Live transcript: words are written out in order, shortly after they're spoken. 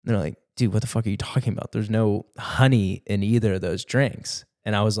they're like, dude, what the fuck are you talking about? There's no honey in either of those drinks.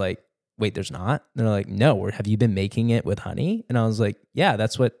 And I was like, wait, there's not? And they're like, no, have you been making it with honey? And I was like, yeah,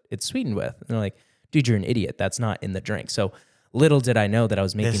 that's what it's sweetened with. And they're like, dude, you're an idiot. That's not in the drink. So little did I know that I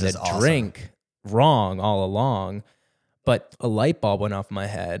was making the drink wrong all along. But a light bulb went off my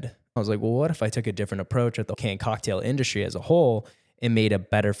head. I was like, well, what if I took a different approach at the canned cocktail industry as a whole and made a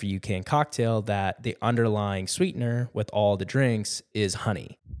better for you canned cocktail that the underlying sweetener with all the drinks is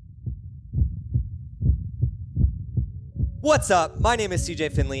honey? What's up? My name is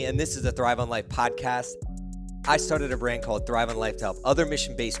CJ Finley, and this is the Thrive on Life podcast. I started a brand called Thrive on Life to help other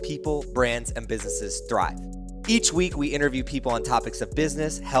mission-based people, brands, and businesses thrive. Each week, we interview people on topics of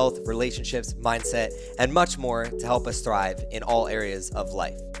business, health, relationships, mindset, and much more to help us thrive in all areas of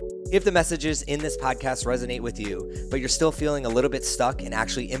life. If the messages in this podcast resonate with you, but you're still feeling a little bit stuck in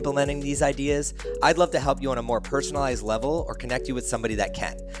actually implementing these ideas, I'd love to help you on a more personalized level or connect you with somebody that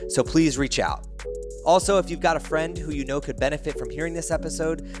can. So please reach out. Also, if you've got a friend who you know could benefit from hearing this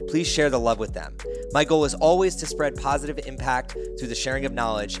episode, please share the love with them. My goal is always to spread positive impact through the sharing of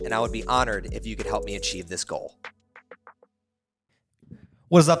knowledge, and I would be honored if you could help me achieve this goal.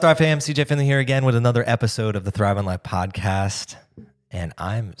 What is up, Thrive fam? CJ Finley here again with another episode of the Thrive on Life podcast. And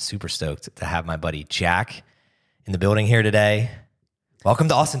I'm super stoked to have my buddy Jack in the building here today. Welcome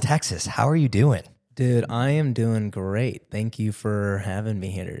to Austin, Texas. How are you doing? Dude, I am doing great. Thank you for having me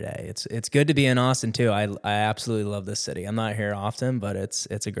here today. It's good to be in Austin too. I absolutely love this city. I'm not here often, but it's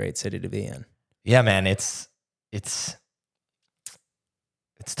a great city to be in. Yeah, man. It's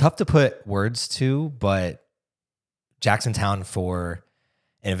tough to put words to, but Jack's in town for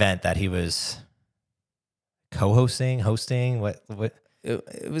an event that he was hosting. What?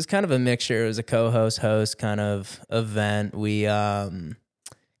 It was kind of a mixture. It was a host kind of event. We kind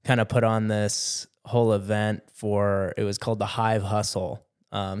of put on this whole event it was called the Hive Hustle.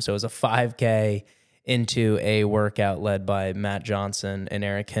 So it was a 5K into a workout led by Matt Johnson and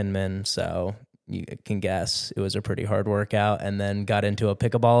Eric Hinman. So you can guess it was a pretty hard workout, and then got into a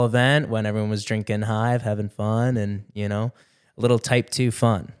pickleball event when everyone was drinking Hive, having fun, and, a little type 2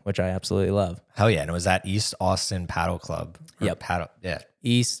 fun, which I absolutely love. Hell yeah. And it was at East Austin Paddle Club. Yep.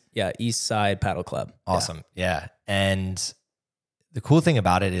 East Side Paddle Club. Awesome. Yeah. And the cool thing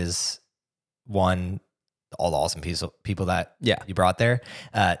about it is, one, all the awesome people that you brought there.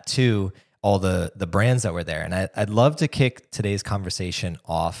 Two, all the brands that were there. And I'd love to kick today's conversation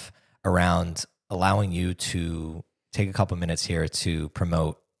off around allowing you to take a couple minutes here to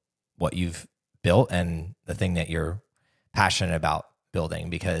promote what you've built and the thing that you're passionate about building,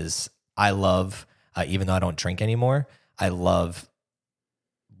 because I love, even though I don't drink anymore, I love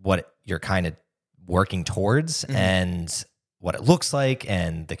what you're kind of working towards and what it looks like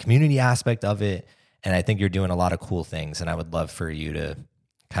and the community aspect of it. And I think you're doing a lot of cool things, and I would love for you to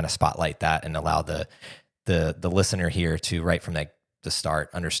kind of spotlight that and allow the listener here to, right from the start,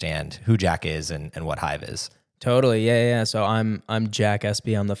 understand who Jack is and what Hive is. Totally. Yeah. So I'm Jack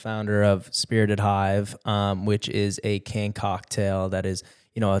Espy. I'm the founder of Spirited Hive, which is a canned cocktail that is,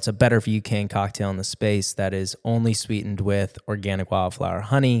 it's a better for you canned cocktail in the space that is only sweetened with organic wildflower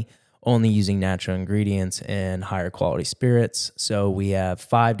honey, only using natural ingredients and higher quality spirits. So we have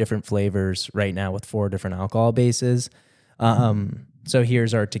 5 different flavors right now with 4 different alcohol bases. So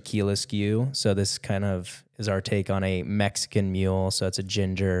here's our tequila SKU. So this kind of is our take on a Mexican mule. So it's a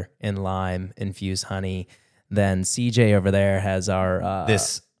ginger and lime infused honey. Then CJ over there has our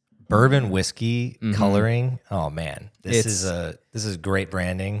this bourbon whiskey coloring. Oh man, this is great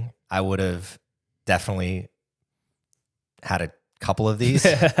branding. I would have definitely had a couple of these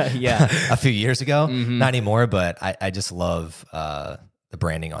a few years ago. Not anymore, but I just love the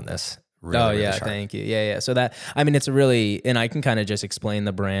branding on this. Really sharp. Thank you. Yeah. So it's a really, and I can kind of just explain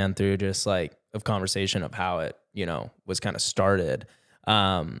the brand through just like a conversation of how it, was kind of started.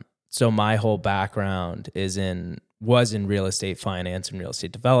 So my whole background was in real estate finance and real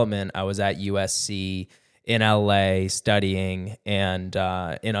estate development. I was at USC in LA studying and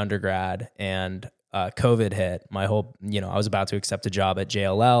in undergrad, and COVID hit. My whole, I was about to accept a job at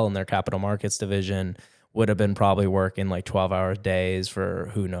JLL in their capital markets division, would have been probably working like 12-hour days for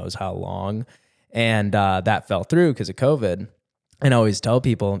who knows how long. And that fell through because of COVID. And I always tell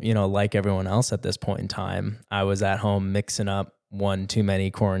people, like everyone else at this point in time, I was at home mixing up one too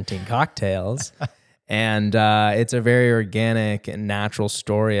many quarantine cocktails. And it's a very organic and natural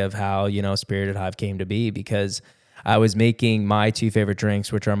story of how, Spirited Hive came to be, because I was making my 2 favorite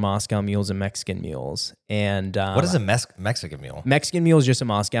drinks, which are Moscow mules and Mexican mules. And what is a Mexican mule? Mexican mule is just a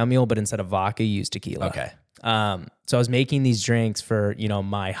Moscow mule, but instead of vodka, you use tequila. Okay. So I was making these drinks for,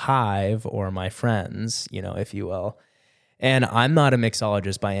 my hive or my friends, if you will. And I'm not a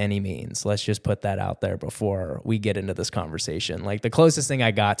mixologist by any means. Let's just put that out there before we get into this conversation. Like the closest thing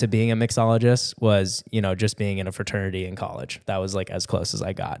I got to being a mixologist was, just being in a fraternity in college. That was like as close as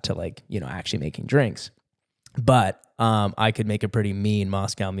I got to like, actually making drinks. But I could make a pretty mean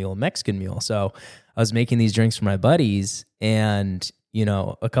Moscow Mule, Mexican Mule. So I was making these drinks for my buddies, and,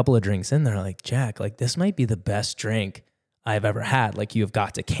 a couple of drinks in there, like, Jack, like this might be the best drink I've ever had. Like you've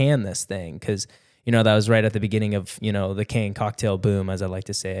got to can this thing. Cause that was right at the beginning of, the canned cocktail boom, as I like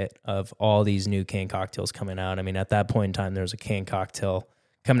to say it, of all these new canned cocktails coming out. I mean, at that point in time, there was a canned cocktail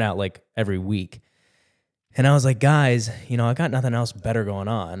coming out like every week. And I was like, guys, I got nothing else better going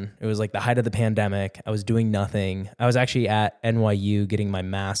on. It was like the height of the pandemic. I was doing nothing. I was actually at NYU getting my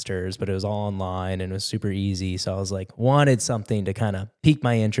master's, but it was all online and it was super easy. So I was like, wanted something to kind of pique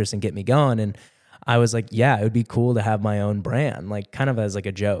my interest and get me going. And I was like, yeah, it would be cool to have my own brand, like kind of as like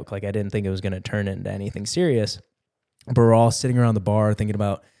a joke. Like I didn't think it was going to turn into anything serious. But we're all sitting around the bar thinking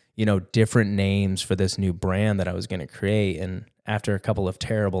about, different names for this new brand that I was going to create. And after a couple of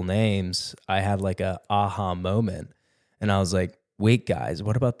terrible names, I had like a aha moment. And I was like, wait, guys,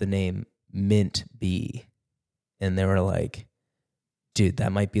 what about the name Mint Bee? And they were like, dude,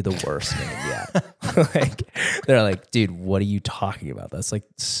 that might be the worst name yet. They're like, dude, what are you talking about? That's like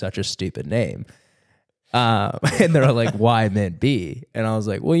such a stupid name. And they're like, why Mint Bee? And I was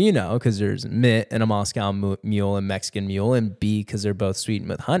like, well, because there's mint and a Moscow Mule and Mexican Mule, and bee because they're both sweetened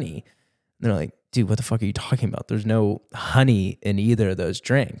with honey. And they're like, dude, what the fuck are you talking about? There's no honey in either of those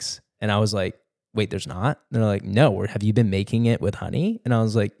drinks. And I was like, wait, there's not? And they're like, no, have you been making it with honey? And I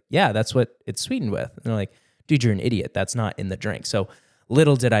was like, yeah, that's what it's sweetened with. And they're like, dude, you're an idiot. That's not in the drink. So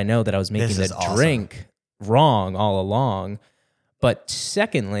little did I know that I was making the drink wrong all along. But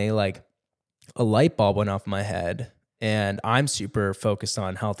secondly, like a light bulb went off my head, and I'm super focused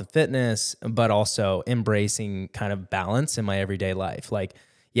on health and fitness, but also embracing kind of balance in my everyday life. Like,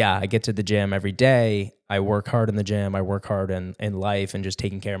 yeah, I get to the gym every day. I work hard in the gym. I work hard in life and just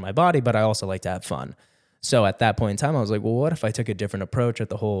taking care of my body, but I also like to have fun. So at that point in time, I was like, well, what if I took a different approach at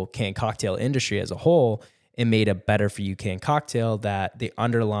the whole canned cocktail industry as a whole and made a better for you canned cocktail that the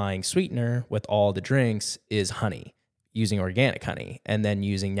underlying sweetener with all the drinks is honey, using organic honey, and then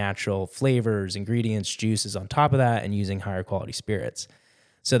using natural flavors, ingredients, juices on top of that, and using higher quality spirits.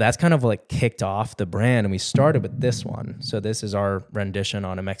 So that's kind of like kicked off the brand. And we started with this one. So this is our rendition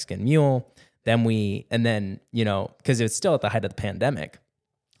on a Mexican Mule. Then because it's still at the height of the pandemic.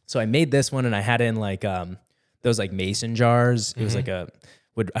 So I made this one, and I had it in like those like mason jars. It was like I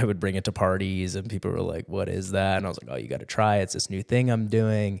would bring it to parties, and people were like, what is that? And I was like, oh, you got to try it. It's this new thing I'm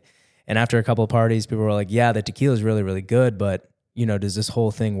doing. And after a couple of parties, people were like, yeah, the tequila is really, really good, but does this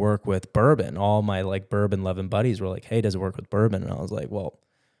whole thing work with bourbon? All my like bourbon loving buddies were like, hey, does it work with bourbon? And I was like, well,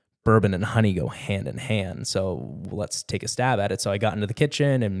 bourbon and honey go hand in hand. So let's take a stab at it. So I got into the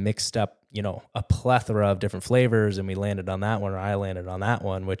kitchen and mixed up, a plethora of different flavors, and we landed on that one, or I landed on that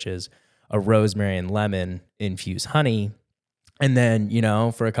one, which is a rosemary and lemon infused honey. And then,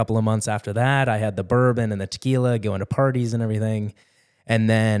 for a couple of months after that, I had the bourbon and the tequila going to parties and everything. And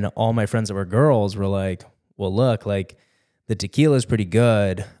then all my friends that were girls were like, well, look, like the tequila is pretty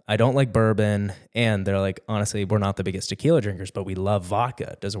good. I don't like bourbon. And they're like, honestly, we're not the biggest tequila drinkers, but we love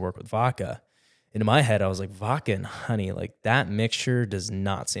vodka. Does it work with vodka? And in my head, I was like, vodka and honey, like that mixture does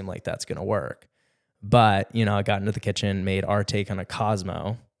not seem like that's going to work. But, I got into the kitchen, made our take on a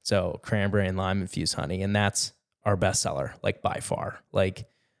Cosmo. So cranberry and lime infused honey. And that's our bestseller, like by far. Like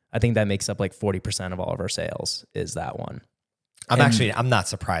I think that makes up like 40% of all of our sales is that one. I'm not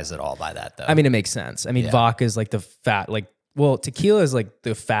surprised at all by that though. I mean, it makes sense. I mean, vodka is like tequila is like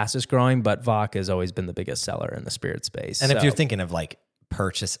the fastest growing, but vodka has always been the biggest seller in the spirit space. And if you're thinking of like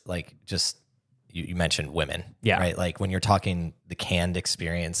purchase, like just, you mentioned women, right? Like when you're talking the canned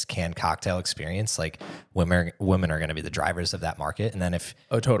cocktail experience, like women are going to be the drivers of that market. And then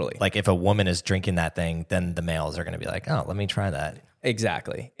totally. Like if a woman is drinking that thing, then the males are going to be like, oh, let me try that.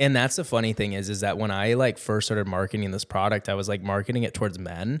 Exactly. And that's the funny thing is that when I like first started marketing this product, I was like marketing it towards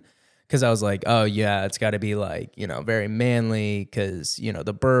men, because I was like, oh yeah, it's got to be like, very manly, because,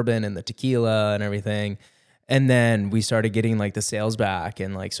 the bourbon and the tequila and everything. And then we started getting like the sales back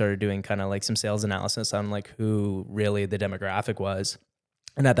and like started doing kind of like some sales analysis on like who really the demographic was.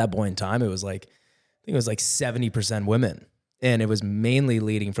 And at that point in time, it was like, I think it was like 70% women. And it was mainly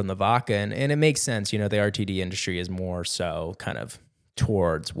leading from the vodka. And it makes sense, the RTD industry is more so kind of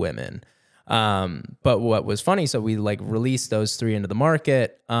towards women. But what was funny, so we like released those three into the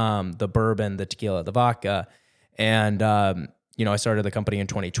market, the bourbon, the tequila, the vodka. And, I started the company in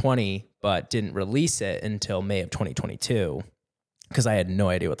 2020, but didn't release it until May of 2022. because I had no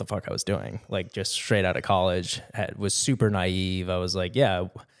idea what the fuck I was doing. Like just straight out of college, was super naive. I was like, yeah,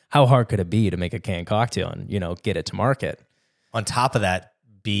 how hard could it be to make a canned cocktail and, get it to market? On top of that,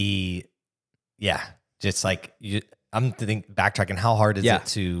 just like I'm backtracking. How hard is it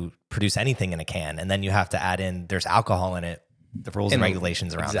to produce anything in a can? And then you have to add in, there's alcohol in it, the rules and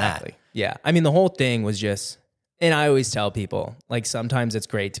regulations around that. Yeah. I mean, the whole thing was just, and I always tell people, like, sometimes it's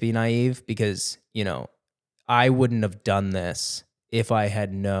great to be naive because, I wouldn't have done this if I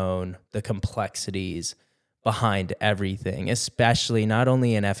had known the complexities behind everything, especially not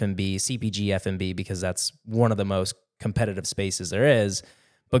only in F&B, CPG F&B, because that's one of the most competitive spaces there is,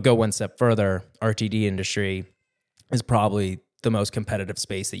 but go one step further, RTD industry is probably the most competitive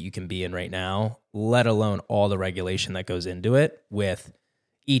space that you can be in right now, let alone all the regulation that goes into it, with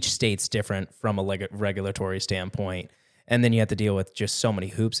each state's different from a regulatory standpoint. And then you have to deal with just so many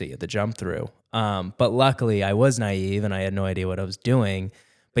hoops that you have to jump through. But luckily I was naive and I had no idea what I was doing.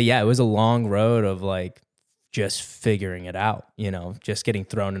 But yeah, it was a long road of like just figuring it out, just getting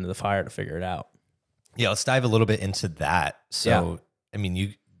thrown into the fire to figure it out. Yeah, let's dive a little bit into that. So, I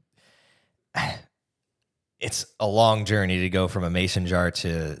mean, it's a long journey to go from a mason jar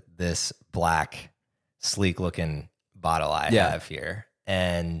to this black, sleek looking bottle I have here.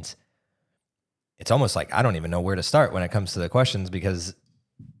 And it's almost like I don't even know where to start when it comes to the questions because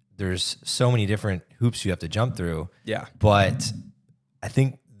there's so many different hoops you have to jump through. Yeah. But I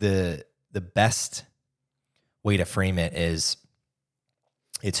think the best way to frame it is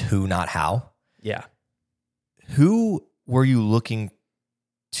it's who, not how. Yeah. Who were you looking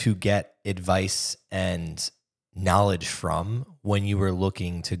to get advice and knowledge from when you were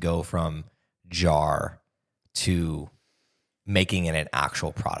looking to go from jar to making it an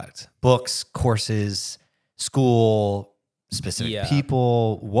actual product? Books, courses, school, specific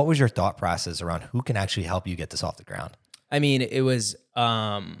people. What was your thought process around who can actually help you get this off the ground? I mean, it was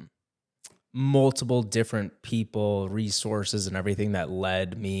multiple different people, resources, and everything that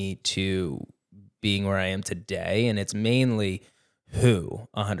led me to being where I am today. And it's mainly who,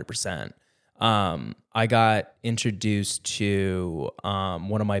 100%. I got introduced to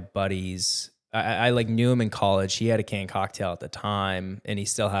one of my buddies. I like knew him in college. He had a canned cocktail at the time, and he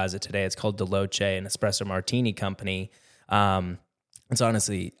still has it today. It's called Deloche, an espresso martini company. It's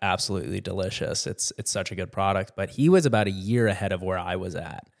honestly absolutely delicious. It's such a good product. But he was about a year ahead of where I was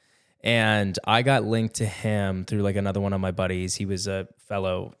at, and I got linked to him through like another one of my buddies. He was a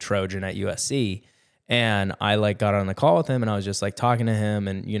fellow Trojan at USC, and I like got on the call with him, and I was just like talking to him,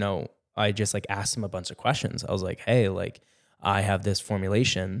 and I just like asked him a bunch of questions. I was like, hey, like I have this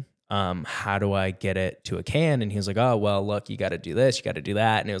formulation. How do I get it to a can? And he was like, oh, well, look, you got to do this, you got to do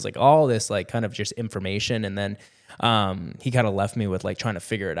that. And it was like all this like kind of just information. And then he kind of left me with like trying to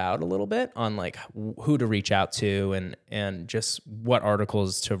figure it out a little bit on like who to reach out to and just what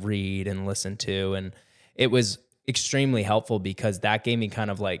articles to read and listen to. And it was extremely helpful because that gave me kind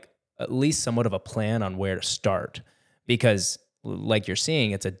of like at least somewhat of a plan on where to start, because like you're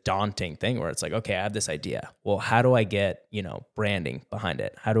seeing, it's a daunting thing where it's like, okay, I have this idea. Well, how do I get, branding behind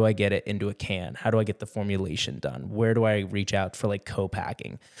it? How do I get it into a can? How do I get the formulation done? Where do I reach out for like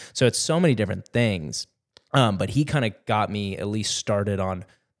co-packing? So it's so many different things. But he kind of got me at least started on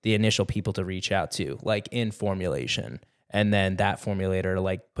the initial people to reach out to, like in formulation. And then that formulator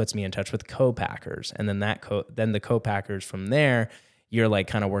like puts me in touch with co-packers. And then then the co-packers from there, you're like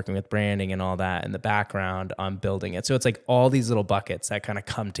kind of working with branding and all that in the background on building it. So it's like all these little buckets that kind of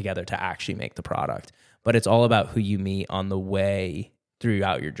come together to actually make the product. But it's all about who you meet on the way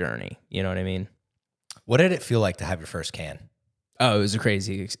throughout your journey. You know what I mean? What did it feel like to have your first can? Oh,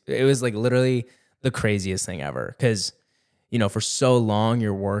 it was like literally the craziest thing ever. Because, for so long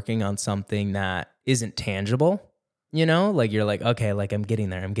you're working on something that isn't tangible. Like you're like, okay, like I'm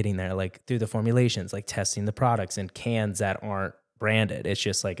getting there, like through the formulations, like testing the products in cans that aren't branded. It's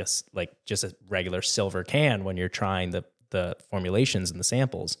just like just a regular silver can when you're trying the formulations and the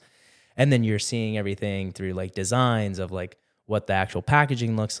samples. And then you're seeing everything through like designs of like what the actual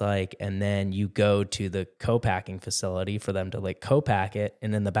packaging looks like. And then you go to the co-packing facility for them to like co-pack it.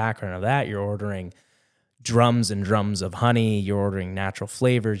 And in the background of that, you're ordering drums and drums of honey, you're ordering natural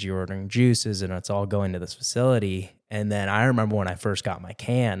flavors, you're ordering juices, and it's all going to this facility. And then I remember when I first got my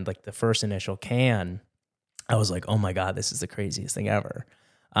can, like the first initial can, I was like, oh my God, this is the craziest thing ever.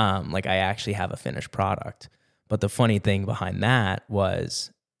 Like I actually have a finished product. But the funny thing behind that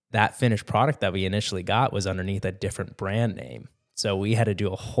was that finished product that we initially got was underneath a different brand name. So we had to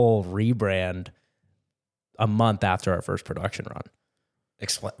do a whole rebrand a month after our first production run.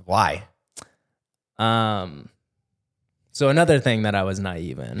 Explain why. So another thing that I was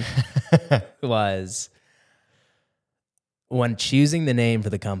naive in was when choosing the name for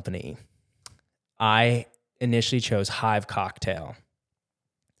the company, I initially chose Hive Cocktail.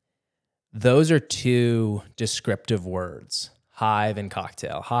 Those are two descriptive words, hive and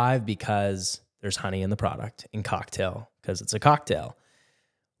cocktail. Hive because there's honey in the product, and cocktail because it's a cocktail.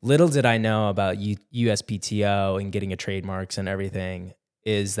 Little did I know about USPTO and getting a trademarks and everything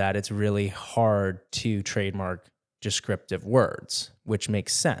is that it's really hard to trademark descriptive words, which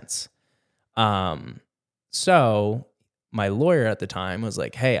makes sense. So my lawyer at the time was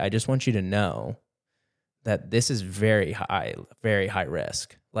like, hey, I just want you to know that this is very high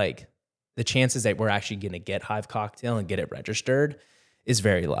risk. Like the chances that we're actually going to get Hive Cocktail and get it registered is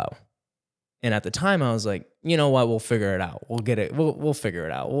very low. And at the time I was like, you know what? We'll figure it out. We'll get it. We'll figure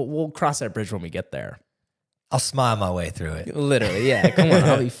it out. We'll cross that bridge when we get there. I'll smile my way through it. Literally. Yeah. Come on.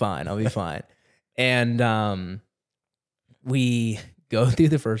 I'll be fine. And, we go through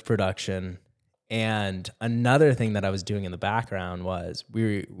the first production. And another thing that I was doing in the background was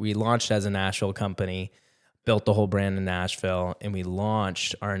we launched as a Nashville company, built the whole brand in Nashville, and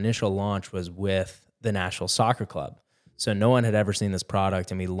our initial launch was with the Nashville Soccer Club. So no one had ever seen this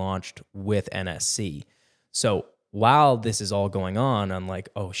product, and we launched with NSC. So while this is all going on, I'm like,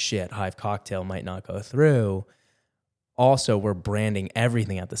 oh shit, Hive Cocktail might not go through. Also, we're branding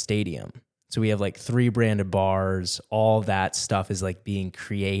everything at the stadium. So we have like 3 branded bars. All that stuff is like being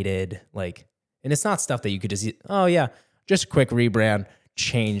created, like, and it's not stuff that you could just, oh yeah, just a quick rebrand,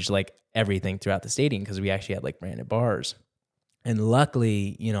 change like everything throughout the stadium because we actually had like branded bars. And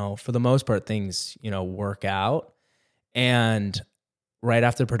luckily, for the most part, things, work out. And right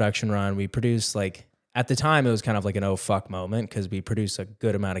after the production run, we produced like, at the time, it was kind of like an oh fuck moment because we produced a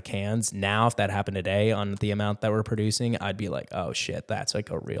good amount of cans. Now, if that happened today on the amount that we're producing, I'd be like, oh shit, that's like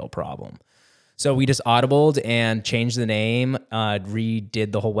a real problem. So we just audibled and changed the name,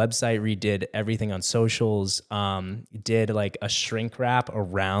 redid the whole website, redid everything on socials, did like a shrink wrap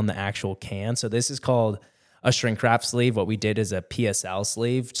around the actual can. So this is called a shrink wrap sleeve. What we did is a PSL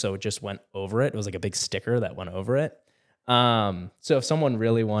sleeve. So it just went over it. It was like a big sticker that went over it. So if someone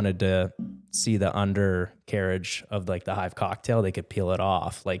really wanted to see the undercarriage of like the Hive Cocktail, they could peel it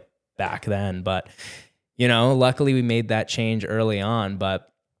off like back then. But, luckily we made that change early on.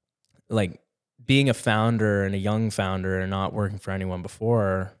 But like being a founder and a young founder and not working for anyone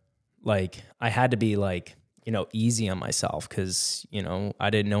before, like I had to be like, easy on myself because, I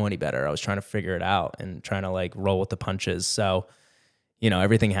didn't know any better. I was trying to figure it out and trying to like roll with the punches. So,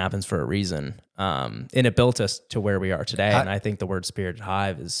 everything happens for a reason. And it built us to where we are today. And I think the word Spirited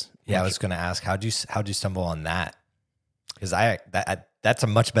Hive is. Yeah, I was going to ask, how'd you stumble on that? Because that's a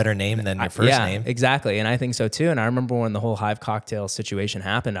much better name than your first name. Exactly. And I think so too. And I remember when the whole Hive Cocktail situation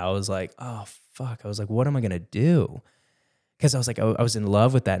happened, I was like, oh fuck. I was like, what am I going to do? Because I was like, I was in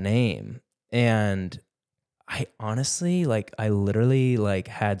love with that name. And I honestly, I literally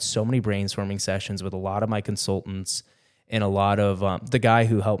had so many brainstorming sessions with a lot of my consultants and a lot of the guy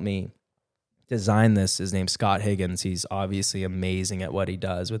who helped me design this. His name's Scott Higgins. He's obviously amazing at what he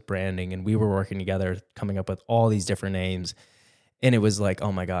does with branding. And we were working together, coming up with all these different names. And it was like,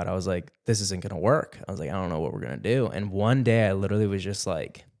 oh my God, I was like, this isn't going to work. I was like, I don't know what we're going to do. And one day I literally was just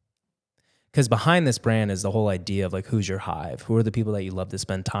like, because behind this brand is the whole idea of like, who's your hive? Who are the people that you love to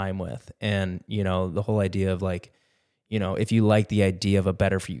spend time with? And, the whole idea of like, if you like the idea of a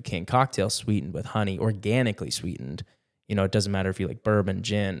better for you can cocktail sweetened with honey, organically sweetened, it doesn't matter if you like bourbon,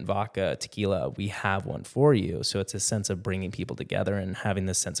 gin, vodka, tequila, we have one for you. So it's a sense of bringing people together and having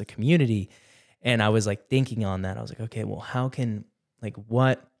this sense of community. And I was like thinking on that. I was like, okay, well, how can,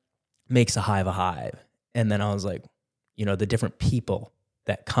 what makes a hive? And then I was like, the different people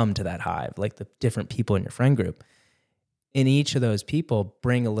that come to that hive, like the different people in your friend group. And each of those people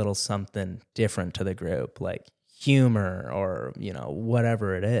bring a little something different to the group, like humor or,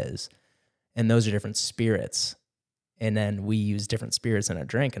 whatever it is. And those are different spirits. And then we use different spirits in a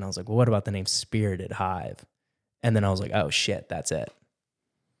drink. And I was like, well, what about the name Spirited Hive? And then I was like, oh shit, that's it.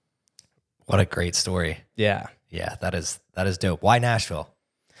 What a great story. Yeah. Yeah, that is dope. Why Nashville?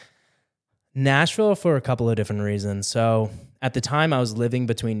 Nashville for a couple of different reasons. So at the time I was living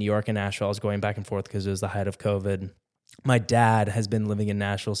between New York and Nashville. I was going back and forth because it was the height of COVID. My dad has been living in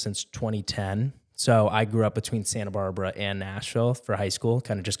Nashville since 2010. So I grew up between Santa Barbara and Nashville for high school,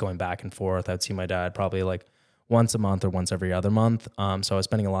 kind of just going back and forth. I would see my dad probably like once a month or once every other month. So I was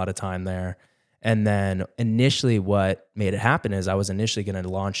spending a lot of time there. And then initially what made it happen is I was initially going to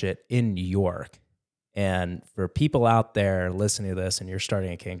launch it in New York. And for people out there listening to this and you're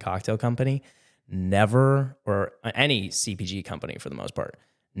starting a can cocktail company, never, or any CPG company for the most part,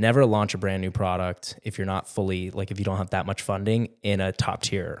 never launch a brand new product if you're not fully, if you don't have that much funding in a top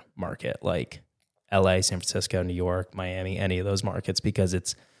tier market, LA, San Francisco, New York, Miami, any of those markets, because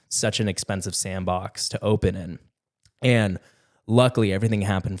it's such an expensive sandbox to open in. And luckily everything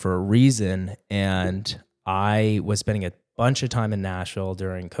happened for a reason. And I was spending a bunch of time in Nashville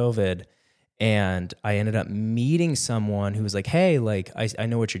during COVID, and I ended up meeting someone who was like, hey, like, I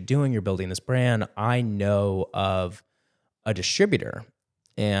know what you're doing. You're building this brand. I know of a distributor,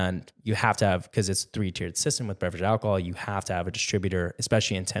 and you have to have, because it's a 3-tiered system with beverage alcohol, you have to have a distributor,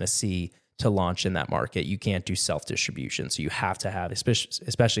 especially in Tennessee, to launch in that market. You can't do self-distribution. So you have to have,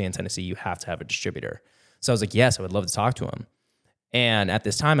 especially in Tennessee, you have to have a distributor. So I was like, yes, I would love to talk to him. And at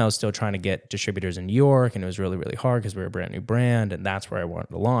this time, I was still trying to get distributors in New York, and it was really, really hard because we were a brand new brand, and that's where I wanted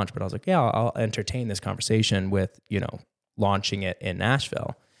to launch. But I was like, yeah, I'll entertain this conversation with, launching it in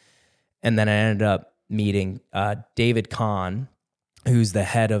Nashville. And then I ended up meeting David Kahn, who's the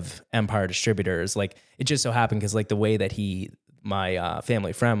head of Empire Distributors. Like, it just so happened because, like, the way that my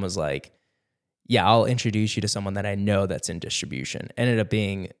family friend was like, yeah, I'll introduce you to someone that I know that's in distribution. Ended up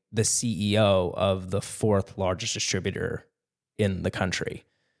being the CEO of the 4th largest distributor in the country.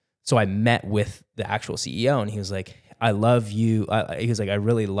 So I met with the actual CEO, and he was like, I love you. He was like, I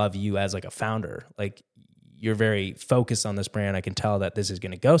really love you as like a founder. Like, you're very focused on this brand. I can tell that this is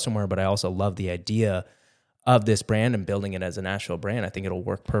going to go somewhere, but I also love the idea of this brand and building it as a Nashville brand. I think it'll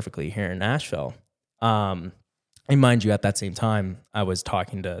work perfectly here in Nashville. And mind you, at that same time, I was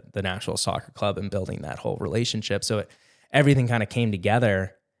talking to the Nashville Soccer Club and building that whole relationship. So everything kind of came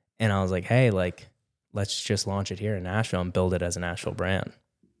together, and I was like, hey, like, let's just launch it here in Nashville and build it as a Nashville brand.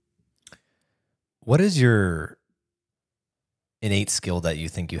 What is your innate skill that you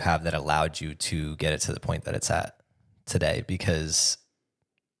think you have that allowed you to get it to the point that it's at today? Because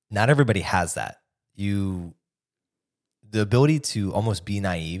not everybody has that. The ability to almost be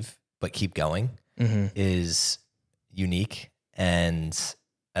naive but keep going is unique. And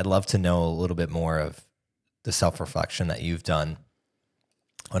I'd love to know a little bit more of the self-reflection that you've done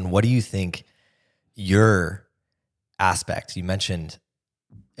on what do you think your aspect, you mentioned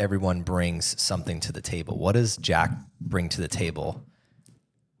everyone brings something to the table. What does Jack bring to the table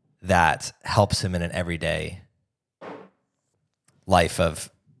that helps him in an everyday life of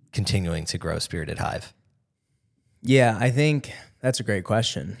continuing to grow Spirited Hive? Yeah, I think that's a great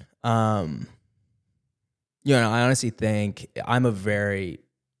question. I honestly think I'm a very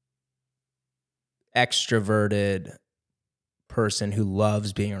extroverted person who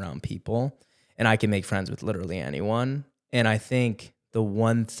loves being around people, and I can make friends with literally anyone. And I think the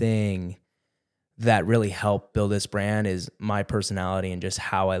one thing that really helped build this brand is my personality and just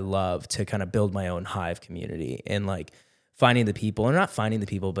how I love to kind of build my own hive community, and like finding the people, or not finding the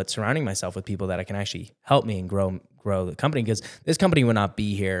people, but surrounding myself with people that can actually help me and grow the company. Because this company would not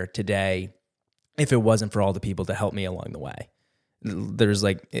be here today if it wasn't for all the people to help me along the way. There's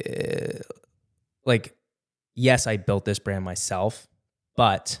yes, I built this brand myself,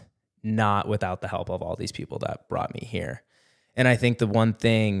 but not without the help of all these people that brought me here. And I think the one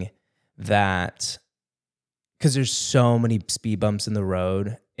thing that, because there's so many speed bumps in the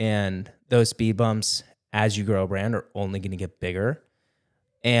road, and those speed bumps, as you grow a brand, are only going to get bigger.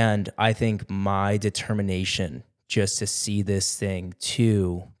 And I think my determination just to see this thing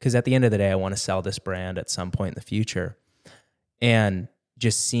too, because at the end of the day, I want to sell this brand at some point in the future. And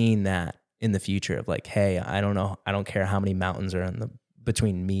just seeing that in the future of like, hey, I don't care how many mountains are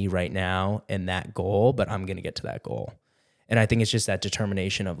between me right now and that goal, but I'm going to get to that goal. And I think it's just that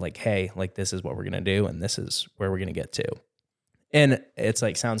determination of like, hey, like, this is what we're going to do, and this is where we're going to get to. And it's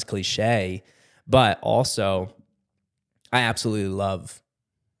like, sounds cliche, but also I absolutely love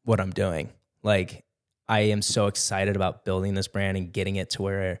what I'm doing. Like, I am so excited about building this brand and getting it to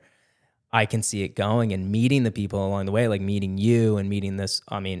where I can see it going, and meeting the people along the way, like meeting you and meeting this,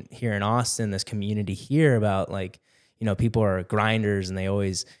 here in Austin, this community here about like, people are grinders, and they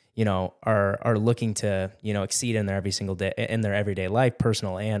always, are looking to, exceed in their every single day, in their everyday life,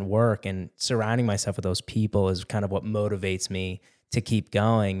 personal and work. And surrounding myself with those people is kind of what motivates me to keep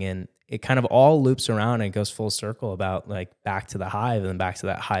going. And it kind of all loops around and goes full circle about like back to the hive and back to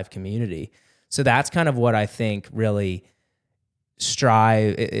that hive community. So that's kind of what I think really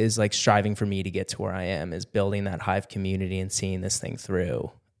striving for me to get to where I am, is building that hive community and seeing this thing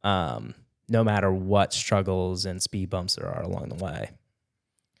through, no matter what struggles and speed bumps there are along the way.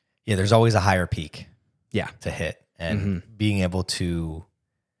 Yeah, there's always a higher peak to hit, and being able to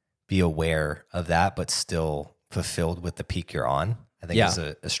be aware of that, but still fulfilled with the peak you're on, I think is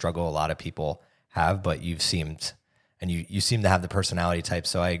a struggle a lot of people have, but you seem to have the personality type.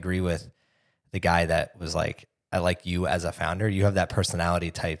 So I agree with the guy that was like, I like you as a founder. You have that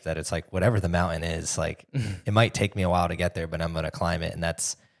personality type that it's like, whatever the mountain is, like it might take me a while to get there, but I'm going to climb it. And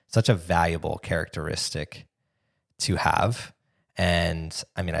that's such a valuable characteristic to have. And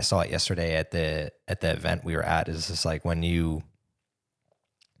I mean, I saw it yesterday at the event we were at. Is just like when you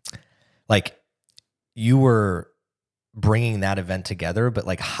were bringing that event together, but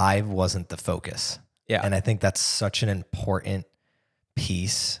like Hive wasn't the focus. Yeah. And I think that's such an important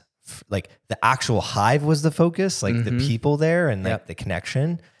piece. Like the actual Hive was the focus, like the people there and like the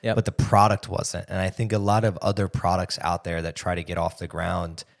connection, but the product wasn't. And I think a lot of other products out there that try to get off the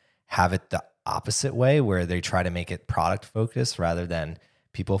ground have it the opposite way, where they try to make it product focused rather than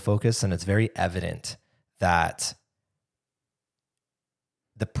people focused. And it's very evident that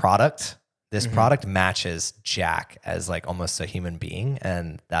the product, this product matches Jack as like almost a human being.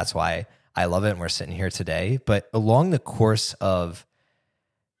 And that's why I love it. And we're sitting here today. But along the course of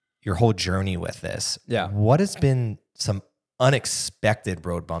your whole journey with this, what has been some unexpected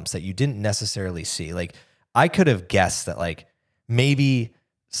road bumps that you didn't necessarily see? Like I could have guessed that like maybe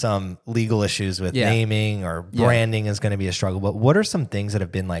some legal issues with naming or branding is going to be a struggle, but what are some things that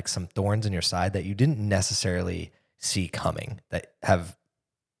have been like some thorns in your side that you didn't necessarily see coming that have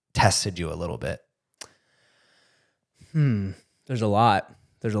tested you a little bit? There's a lot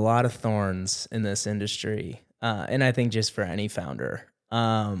of thorns in this industry. And I think just for any founder,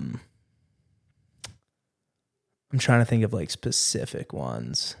 I'm trying to think of like specific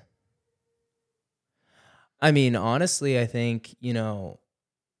ones. I mean, honestly, I think, you know,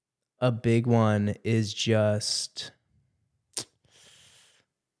 a big one is just,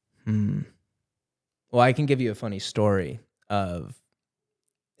 well, I can give you a funny story of,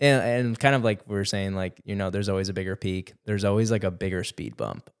 and kind of like we were saying, like, you know, there's always a bigger peak. There's always like a bigger speed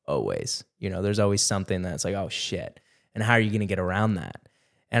bump, always. You know, there's always something that's like, oh shit. And how are you going to get around that?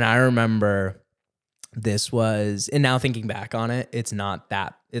 And I remember this was, and now thinking back on it, it's not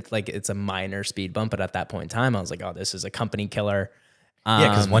that, it's like, it's a minor speed bump. But at that point in time, I was like, oh, this is a company killer. Yeah,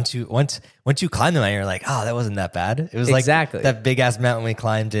 because once you climb the mountain, you're like, oh, that wasn't that bad. It was exactly like that big ass mountain we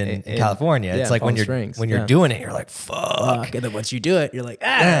climbed in California. It's like when you're doing it, you're like, fuck. And then once you do it, you're like,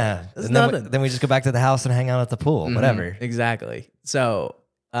 that's nothing. Then we just go back to the house and hang out at the pool, whatever. Exactly. So,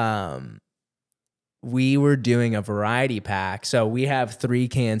 we were doing a variety pack. So we have 3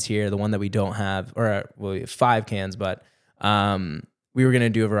 cans here. The one that we don't have, or well, we have 5 cans, but we were going to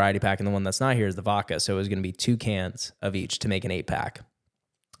do a variety pack, and the one that's not here is the vodka. So it was going to be 2 cans of each to make an 8-pack.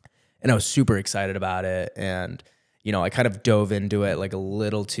 And I was super excited about it. And, you know, I kind of dove into it like a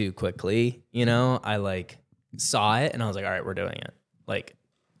little too quickly. You know, I like saw it and I was like, all right, we're doing it. Like,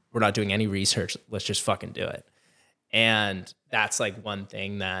 we're not doing any research. Let's just fucking do it. And that's like one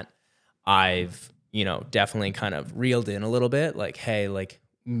thing that I've, you know, definitely kind of reeled in a little bit. Like, hey, like,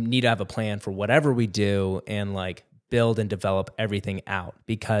 we need to have a plan for whatever we do and like build and develop everything out.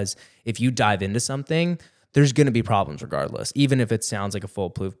 Because if you dive into something, there's going to be problems regardless. Even if it sounds like a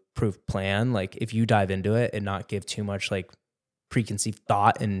foolproof plan, like if you dive into it and not give too much like preconceived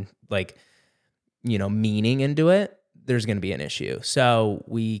thought and like, you know, meaning into it, there's going to be an issue. So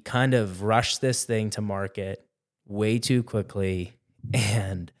we kind of rushed this thing to market way too quickly.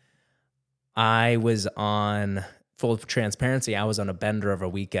 And I was on, full transparency, I was on a bender of a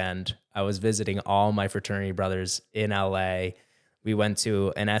weekend. I was visiting all my fraternity brothers in LA. We went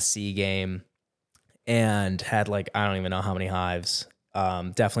to an SC game and had like, I don't even know how many hives.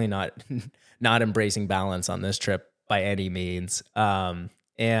 Definitely not embracing balance on this trip by any means.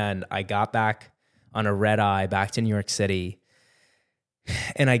 And I got back on a red eye back to New York City,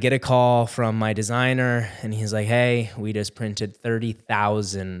 and I get a call from my designer, and he's like, hey, we just printed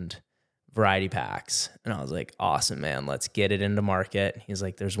 30,000 variety packs. And I was like, awesome, man, let's get it into market. He's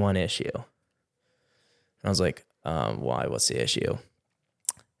like, there's one issue. And I was like, why? What's the issue?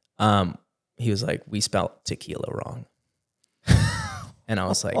 He was like, we spelled tequila wrong. And I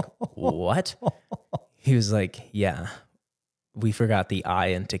was like, what? He was like, yeah, we forgot the I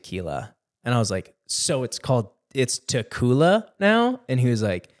in tequila. And I was like, so it's tequila now? And he was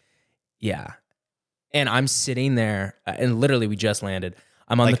like, yeah. And I'm sitting there, and literally we just landed.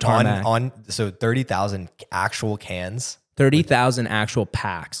 I'm on like the tarmac. So 30,000 actual cans? 30,000 actual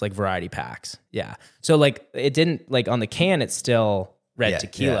packs, like variety packs. Yeah. So like it didn't, like on the can, it still read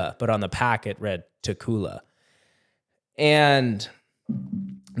tequila, but on the pack it read tequila. And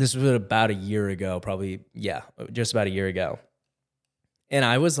this was about a year ago, probably. Yeah, just about a year ago. And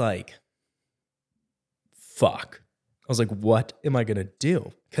I was like, fuck. I was like, what am I going to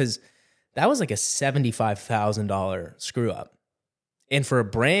do? Because that was like a $75,000 screw up. And for a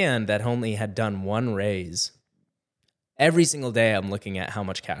brand that only had done one raise, every single day I'm looking at how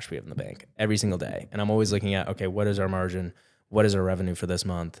much cash we have in the bank, every single day. And I'm always looking at, okay, what is our margin? What is our revenue for this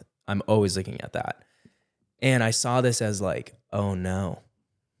month? I'm always looking at that. And I saw this as like, oh no,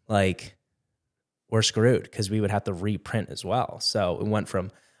 like we're screwed because we would have to reprint as well. So it went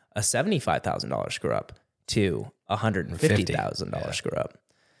from a $75,000 screw up to a $150,000 screw up.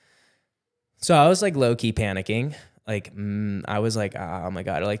 So I was like low key panicking. Like I was like, oh my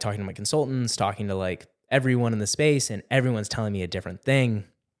God, I like talking to my consultants, talking to like everyone in the space, and everyone's telling me a different thing.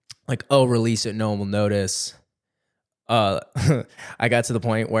 Like, oh, release it, no one will notice. I got to the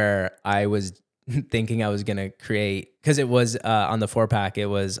point where I was thinking I was going to create, because it was on the 4-pack, it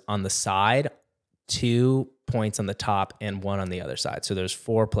was on the side, 2 points on the top and 1 on the other side. So there's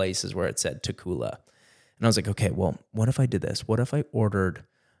 4 places where it said Tequila. And I was like, okay, well, what if I did this? What if I ordered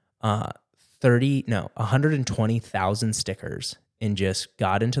 120,000 stickers and just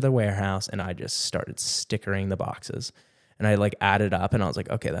got into the warehouse and I just started stickering the boxes? And I like added up and I was like,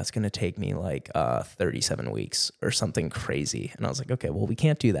 okay, that's going to take me like 37 weeks or something crazy. And I was like, okay, well, we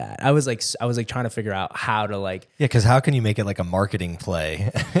can't do that. I was like trying to figure out how to like, yeah. Cause how can you make it like a marketing play?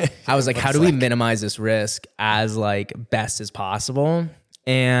 I was like, how do we minimize this risk as like best as possible?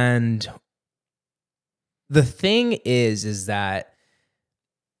 And the thing is that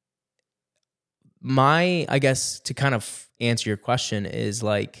I guess to kind of answer your question is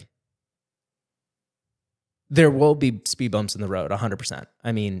like, there will be speed bumps in the road, 100%.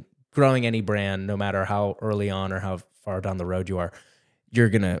 I mean, growing any brand, no matter how early on or how far down the road you are, you're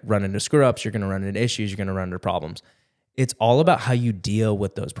going to run into screw ups, you're going to run into issues, you're going to run into problems. It's all about how you deal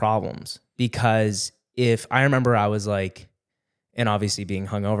with those problems. Because if I remember I was like, and obviously being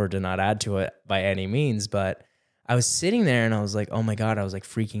hungover did not add to it by any means, but I was sitting there and I was like, oh my God, I was like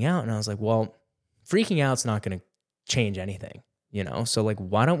freaking out. And I was like, well, freaking out's not going to change anything. You know, so like,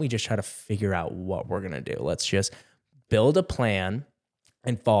 why don't we just try to figure out what we're going to do? Let's just build a plan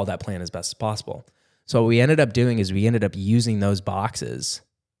and follow that plan as best as possible. So what we ended up doing is we ended up using those boxes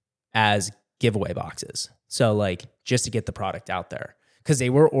as giveaway boxes. So like just to get the product out there because they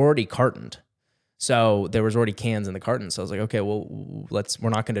were already cartoned. So there was already cans in the carton. So I was like, okay, well, we're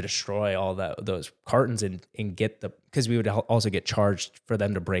not going to destroy all those cartons and get because we would also get charged for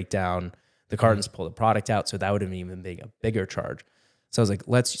them to break down the cartons, pull the product out. So that would have even been a bigger charge. So I was like,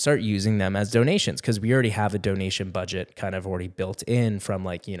 let's start using them as donations because we already have a donation budget kind of already built in from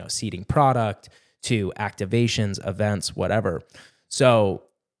like, you know, seeding product to activations, events, whatever. So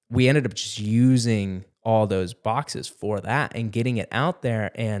we ended up just using all those boxes for that and getting it out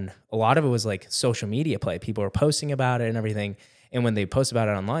there. And a lot of it was like social media play. People were posting about it and everything. And when they post about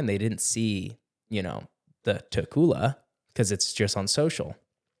it online, they didn't see, you know, the Tequila because it's just on social.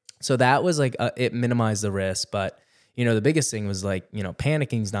 So that was like, it minimized the risk. But, you know, the biggest thing was like, you know,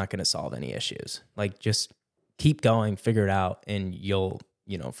 panicking is not going to solve any issues. Like just keep going, figure it out. And you'll,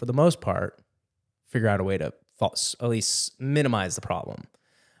 you know, for the most part, figure out a way to at least minimize the problem.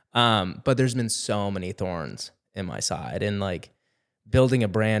 But there's been so many thorns in my side and like building a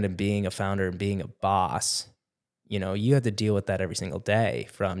brand and being a founder and being a boss, you know, you have to deal with that every single day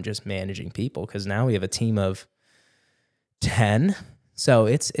from just managing people. Cause now we have a team of 10. So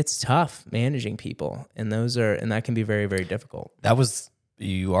it's tough managing people, and that can be very, very difficult.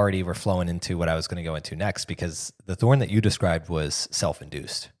 You already were flowing into what I was going to go into next, because the thorn that you described was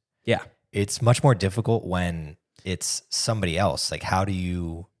self-induced. Yeah. It's much more difficult when it's somebody else. Like, how do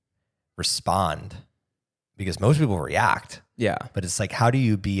you respond? Because most people react. Yeah. But it's like, how do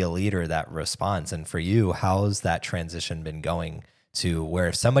you be a leader that responds? And for you, how's that transition been going to where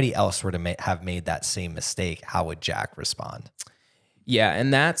if somebody else were to have made that same mistake, how would Jack respond? Yeah,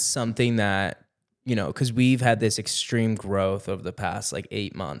 and that's something that, you know, because we've had this extreme growth over the past like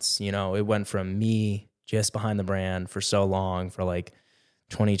 8 months. You know, it went from me just behind the brand for so long, for like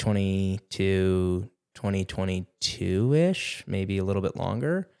 2022, 2022-ish, maybe a little bit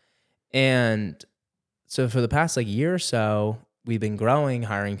longer. And so for the past like year or so, we've been growing,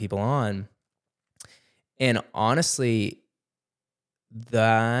 hiring people on. And honestly,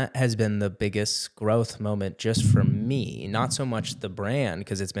 that has been the biggest growth moment just for me. Not so much the brand,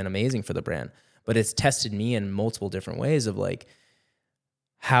 because it's been amazing for the brand, but it's tested me in multiple different ways of like,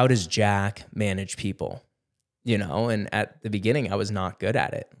 how does Jack manage people? You know, and at the beginning, I was not good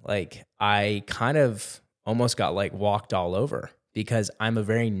at it. Like, I kind of almost got like walked all over because I'm a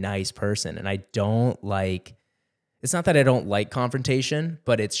very nice person and I don't like, it's not that I don't like confrontation,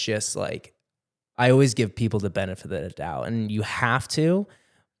 but it's just like, I always give people the benefit of the doubt, and you have to,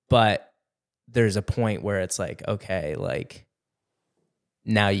 but there's a point where it's like, okay, like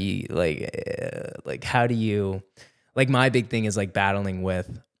now you like, how do you, like my big thing is like battling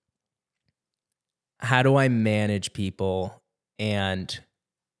with, how do I manage people and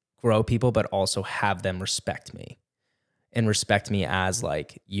grow people, but also have them respect me and respect me as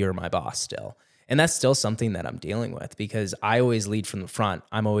like, you're my boss still. And that's still something that I'm dealing with because I always lead from the front.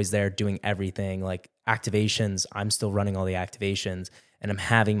 I'm always there doing everything, like activations. I'm still running all the activations, and I'm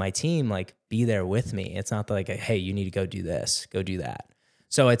having my team like be there with me. It's not like, hey, you need to go do this, go do that.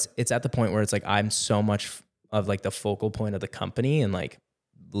 So it's at the point where it's like I'm so much of like the focal point of the company and like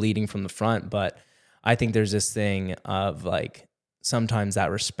leading from the front. But I think there's this thing of like sometimes that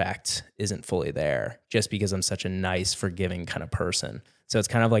respect isn't fully there just because I'm such a nice, forgiving kind of person. So it's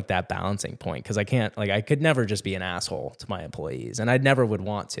kind of like that balancing point because I can't, like, I could never just be an asshole to my employees, and I never would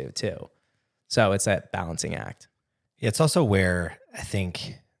want to too. So it's that balancing act. Yeah, it's also where I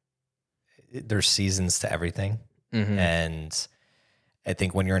think there's seasons to everything. Mm-hmm. And I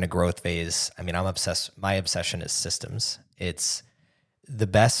think when you're in a growth phase, I mean, I'm obsessed. My obsession is systems. It's the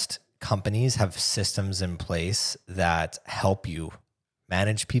best companies have systems in place that help you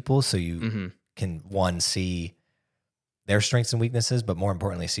manage people so you can, one, see their strengths and weaknesses, but more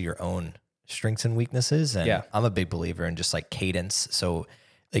importantly, see your own strengths and weaknesses. And I'm a big believer in just like cadence. So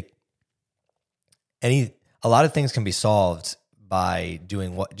like a lot of things can be solved by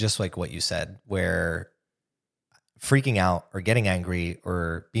doing just like what you said, where freaking out or getting angry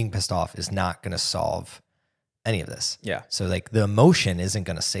or being pissed off is not going to solve any of this. Yeah. So like the emotion isn't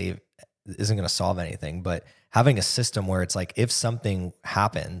going to solve anything, but having a system where it's like, if something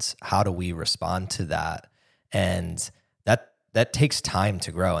happens, how do we respond to that? And that takes time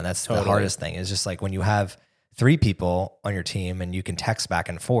to grow. And that's the hardest thing, is just like when you have 3 people on your team and you can text back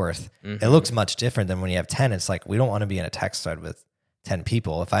and forth, it looks much different than when you have 10. It's like, we don't want to be in a text thread with 10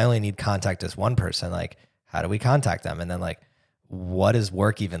 people. If I only need contact as one person, like, how do we contact them? And then like, what does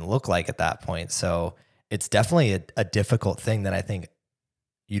work even look like at that point? So it's definitely a difficult thing that I think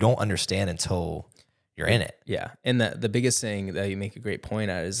you don't understand until you're in it. Yeah. And the biggest thing that you make a great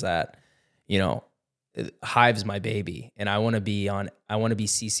point at is that, you know, Hive's my baby, and I want to be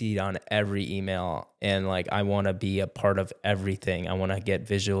CC'd on every email, and like I want to be a part of everything. I want to get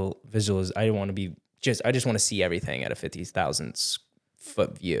visuals. I just want to see everything at a 50,000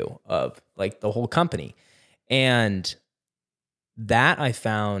 foot view of like the whole company. And that I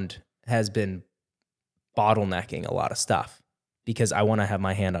found has been bottlenecking a lot of stuff because I want to have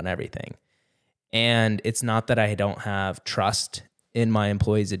my hand on everything. And it's not that I don't have trust in my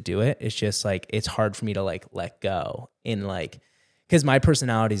employees to do it. It's just like, it's hard for me to like let go in like, because my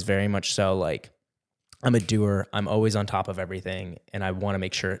personality is very much so like, I'm a doer. I'm always on top of everything. And I want to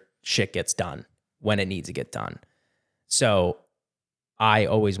make sure shit gets done when it needs to get done. So I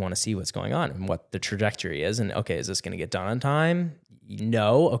always want to see what's going on and what the trajectory is. And okay, is this going to get done on time?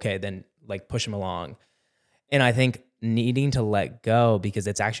 No. Okay. Then like push them along. And I think needing to let go because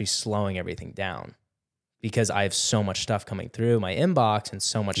it's actually slowing everything down, because I have so much stuff coming through my inbox and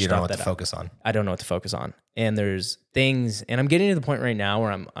so much stuff don't know what to focus on. I don't know what to focus on. And there's things, and I'm getting to the point right now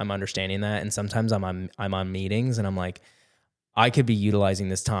where I'm understanding that. And sometimes I'm on meetings and I'm like, I could be utilizing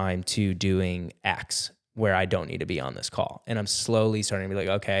this time to doing X where I don't need to be on this call. And I'm slowly starting to be like,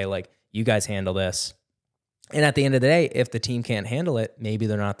 okay, like you guys handle this. And at the end of the day, if the team can't handle it, maybe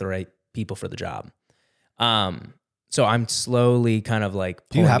they're not the right people for the job. So I'm slowly kind of like,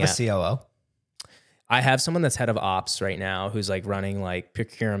 do you have a COO? I have someone that's head of ops right now who's like running like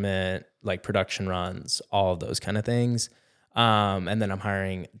procurement, like production runs, all of those kind of things. And then I'm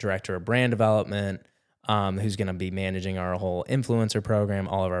hiring director of brand development, who's going to be managing our whole influencer program,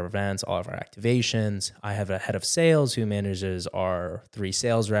 all of our events, all of our activations. I have a head of sales who manages our 3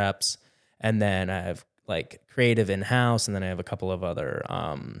 sales reps. And then I have like creative in-house. And then I have a couple of other,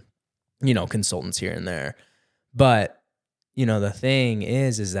 consultants here and there. But, the thing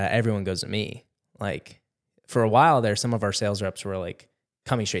is that everyone goes to me. Like for a while there, some of our sales reps were like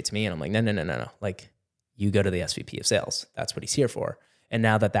coming straight to me, and I'm like, no. Like you go to the SVP of sales. That's what he's here for. And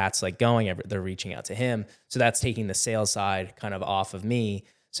now that that's like going, they're reaching out to him. So that's taking the sales side kind of off of me.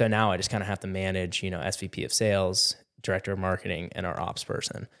 So now I just kind of have to manage, SVP of sales, director of marketing, and our ops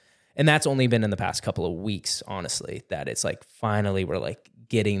person. And that's only been in the past couple of weeks, honestly, that it's like, finally we're like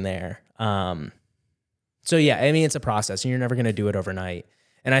getting there. So yeah, I mean, it's a process and you're never going to do it overnight.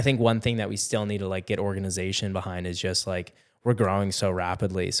 And I think one thing that we still need to like get organization behind is just like, we're growing so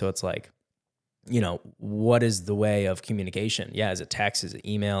rapidly. So it's like, what is the way of communication? Yeah. Is it text? Is it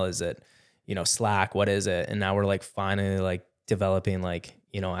email? Is it, Slack? What is it? And now we're like finally like developing like,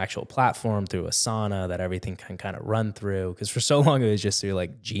 actual platform through Asana that everything can kind of run through. Cause for so long it was just through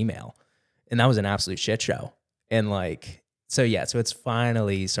like Gmail, and that was an absolute shit show. And like, so it's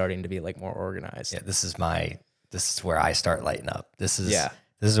finally starting to be like more organized. Yeah. This is where I start lighting up. This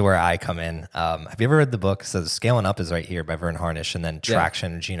is where I come in. Have you ever read the book? So Scaling Up is right here by Vern Harnish, and then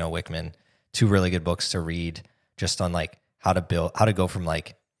Traction, Gino Wickman, 2 really good books to read just on like how to go from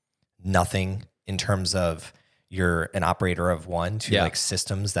like nothing in terms of you're an operator of one to like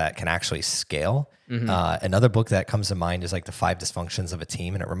systems that can actually scale. Another book that comes to mind is like The 5 Dysfunctions of a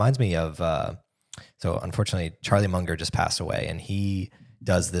Team. And it reminds me of, so unfortunately, Charlie Munger just passed away, and he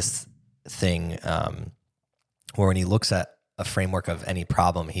does this thing where when he looks at a framework of any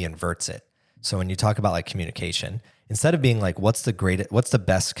problem, he inverts it. So when you talk about like communication, instead of being like, what's the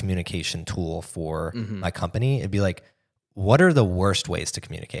best communication tool for my company? It'd be like, what are the worst ways to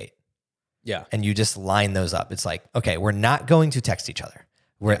communicate? Yeah. And you just line those up. It's like, okay, we're not going to text each other.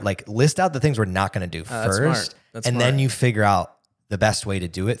 We're like, list out the things we're not going to do first. That's smart. Then you figure out the best way to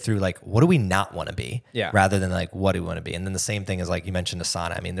do it through like, what do we not want to be? Rather than like, what do we want to be? And then the same thing is like, you mentioned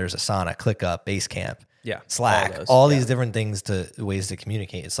Asana. I mean, there's Asana, ClickUp, Basecamp, Slack, all these different things ways to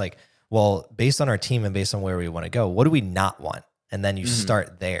communicate. It's like, well, based on our team and based on where we want to go, what do we not want? And then you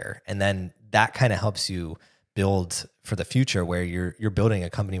start there. And then that kind of helps you build for the future, where you're building a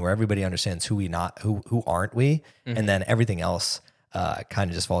company where everybody understands who aren't we, and then everything else kind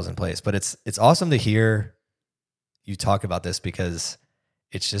of just falls in place. But it's awesome to hear you talk about this, because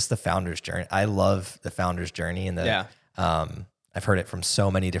it's just the founder's journey. I love the founder's journey, and I've heard it from so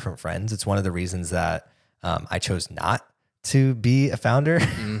many different friends. It's one of the reasons that I chose not to be a founder,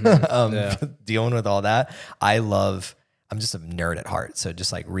 dealing with all that. I'm just a nerd at heart. So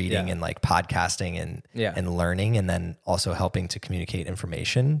just like reading and like podcasting and learning, and then also helping to communicate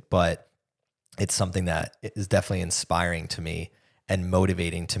information. But it's something that is definitely inspiring to me and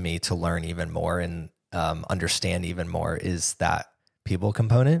motivating to me to learn even more and understand even more, is that people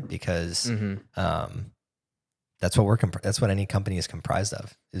component, because that's what any company is comprised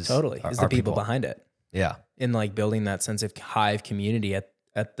of. Is the people behind it. Yeah. In like building that sense of hive community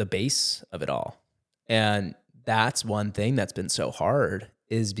at the base of it all. And that's one thing that's been so hard,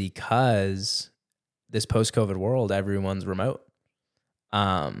 is because this post-COVID world, everyone's remote.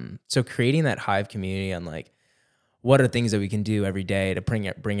 So creating that hive community on like, what are things that we can do every day to bring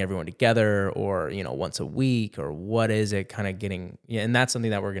everyone together, or, once a week, or what is it kind of getting, and that's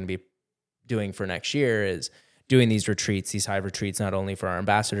something that we're going to be doing for next year, is doing these retreats, these hive retreats, not only for our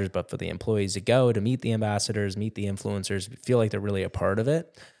ambassadors, but for the employees to go to meet the ambassadors, meet the influencers, feel like they're really a part of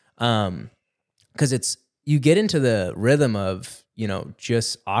it. Because you get into the rhythm of,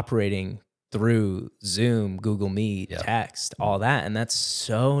 just operating through Zoom, Google Meet, text, all that. And that's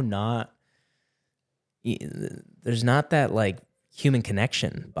so not, there's not that like human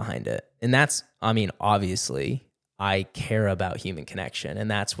connection behind it. And that's, obviously I care about human connection, and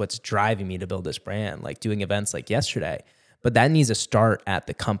that's what's driving me to build this brand, like doing events like yesterday. But that needs to start at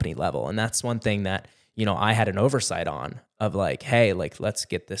the company level. And that's one thing that, I had an oversight on, of like, hey, like, let's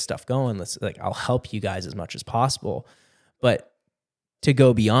get this stuff going. I'll help you guys as much as possible. But to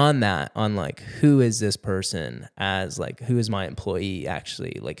go beyond that on like, who is this person, as like, who is my employee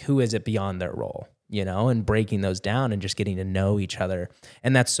actually? Like, who is it beyond their role, and breaking those down and just getting to know each other.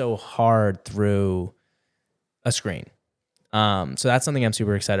 And that's so hard through a screen. So that's something I'm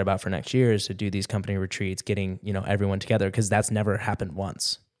super excited about for next year, is to do these company retreats, getting, everyone together, because that's never happened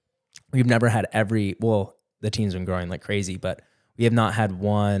once. We've never had the team's been growing like crazy, but we have not had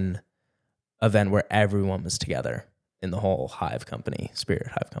one event where everyone was together in the whole Hive company, Spirit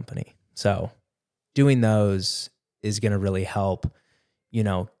Hive company. So doing those is going to really help,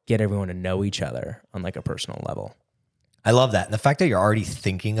 get everyone to know each other on like a personal level. I love that. And the fact that you're already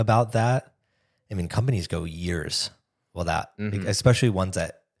thinking about that, companies go years with that, especially ones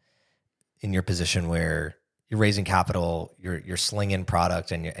that in your position where you're raising capital, you're slinging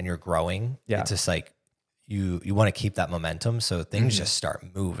product, and you're growing. Yeah. It's just like you want to keep that momentum, so things just start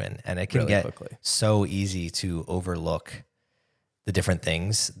moving, and it can really get quickly. So easy to overlook the different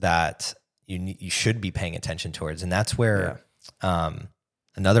things that you should be paying attention towards. And that's where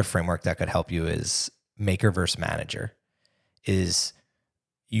another framework that could help you is maker versus manager. Is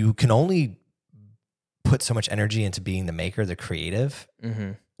you can only put so much energy into being the maker, the creative,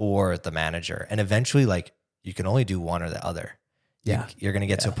 or the manager, and eventually like you can only do one or the other. Yeah. You're going to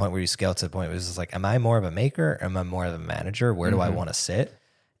get to a point where you scale to a point where it's just like, am I more of a maker, or am I more of a manager? Where do I want to sit?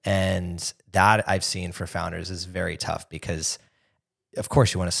 And that I've seen for founders is very tough, because of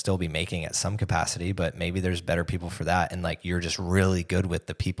course you want to still be making at some capacity, but maybe there's better people for that. And like, you're just really good with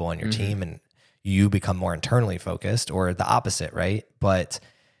the people on your team, and you become more internally focused, or the opposite. Right. But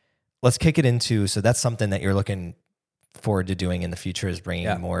let's kick it into, so that's something that you're looking forward to doing in the future, is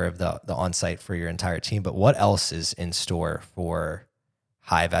bringing more of the on-site for your entire team. But what else is in store for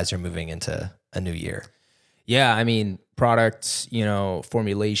Hive as you're moving into a new year? Yeah, products,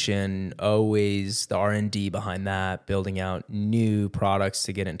 formulation, always the R&D behind that, building out new products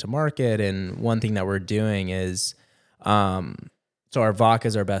to get into market. And one thing that we're doing is So our vodka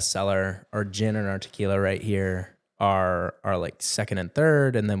is our best seller. Our gin and our tequila right here are like second and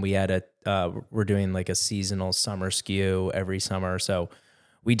third. And then we had we're doing like a seasonal summer SKU every summer. So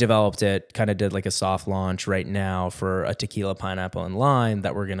we developed it, kind of did like a soft launch right now for a tequila, pineapple, and lime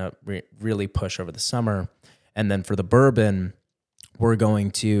that we're going to really push over the summer. And then for the bourbon, we're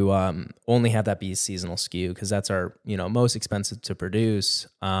going to only have that be a seasonal SKU because that's our, most expensive to produce,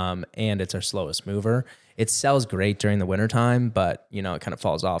 and it's our slowest mover. It sells great during the wintertime, but, it kind of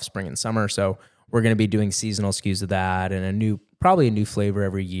falls off spring and summer. So we're going to be doing seasonal SKUs of that and probably a new flavor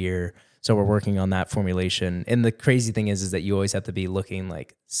every year. So we're working on that formulation. And the crazy thing is that you always have to be looking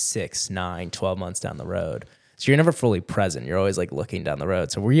like 6, 9, 12 months down the road. So you're never fully present. You're always like looking down the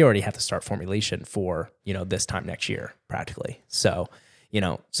road. So we already have to start formulation for, this time next year practically. So,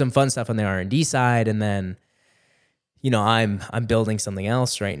 some fun stuff on the R&D side. And then, I'm building something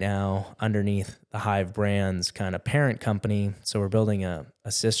else right now underneath the Hive Brands kind of parent company. So we're building a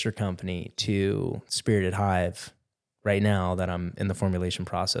sister company to Spirited Hive right now that I'm in the formulation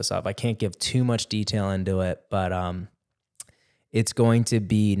process of. I can't give too much detail into it, but it's going to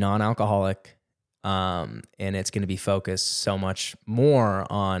be non-alcoholic, and it's going to be focused so much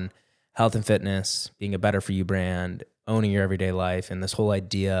more on health and fitness, being a better for you brand, owning your everyday life, and this whole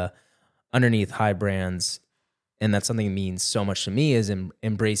idea underneath Hive Brands, and that's something that means so much to me, is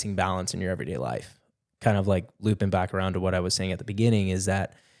embracing balance in your everyday life. Kind of like looping back around to what I was saying at the beginning is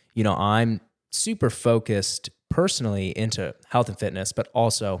that, I'm super focused personally into health and fitness, but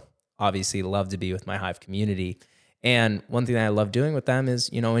also obviously love to be with my Hive community. And one thing that I love doing with them is,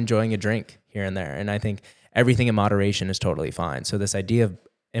 enjoying a drink here and there. And I think everything in moderation is totally fine. So this idea of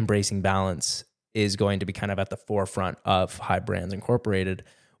embracing balance is going to be kind of at the forefront of Hive Brands Incorporated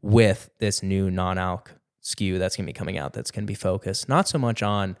with this new non-alc SKU that's going to be coming out. That's going to be focused not so much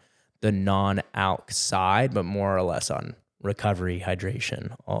on the non-alc side, but more or less on recovery,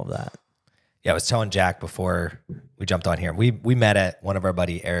 hydration, all of that. Yeah, I was telling Jack before we jumped on here. We met at one of our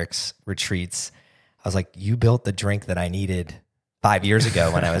buddy Eric's retreats. I was like, you built the drink that I needed 5 years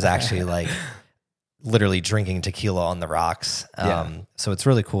ago when I was actually like literally drinking tequila on the rocks. So it's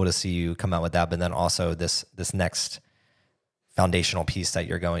really cool to see you come out with that. But then also this next foundational piece that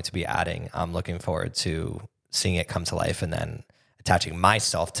you're going to be adding, I'm looking forward to seeing it come to life and then attaching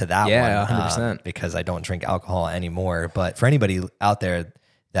myself to that one. 100%. Because I don't drink alcohol anymore. But for anybody out there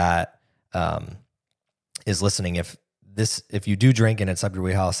that is listening, if you do drink and it's up your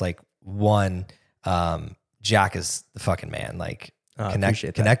wheelhouse, like Jack is the fucking man. Like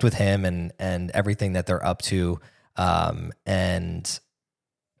connect with him and everything that they're up to. And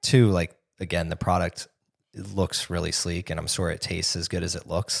two, like again, the product, it looks really sleek and I'm sure it tastes as good as it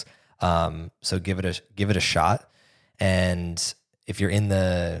looks. So give it a shot. And if you're in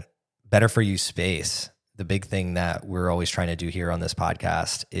the better for you space, the big thing that we're always trying to do here on this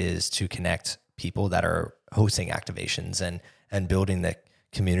podcast is to connect people that are hosting activations and building the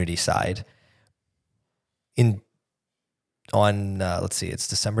community side. Let's see, it's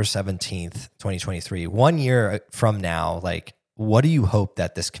December 17th, 2023. 1 year from now, like, what do you hope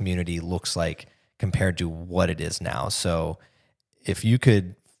that this community looks like compared to what it is now? So if we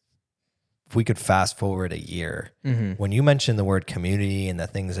could fast forward a year, when you mention the word community and the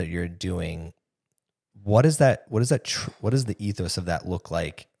things that you're doing, what does the ethos of that look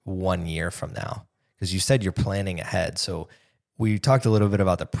like 1 year from now? Because you said you're planning ahead. So we talked a little bit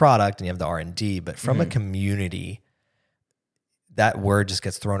about the product and you have the R&D, but from a community, that word just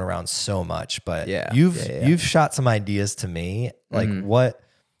gets thrown around so much. But you've shot some ideas to me. Like what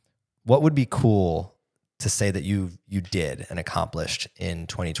would be cool to say that you did and accomplished in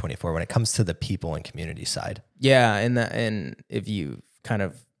 2024 when it comes to the people and community side? Yeah, and if you kind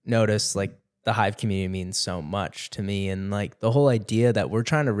of notice, like, the Hive community means so much to me. And like the whole idea that we're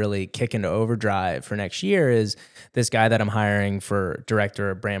trying to really kick into overdrive for next year is this guy that I'm hiring for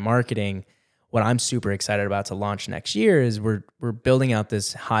director of brand marketing. What I'm super excited about to launch next year is we're building out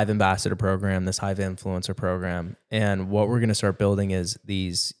this Hive ambassador program, this Hive influencer program. And what we're going to start building is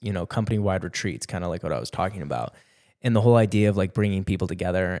these, company-wide retreats, kind of like what I was talking about. And the whole idea of like bringing people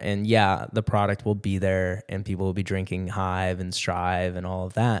together, and the product will be there and people will be drinking Hive and Strive and all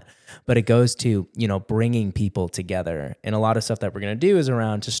of that. But it goes to, bringing people together. And a lot of stuff that we're going to do is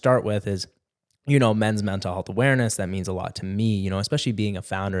around, to start with, is, men's mental health awareness. That means a lot to me, especially being a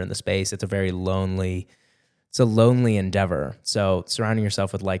founder in the space. It's a lonely endeavor. So surrounding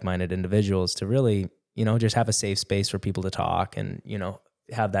yourself with like-minded individuals to really, just have a safe space for people to talk and,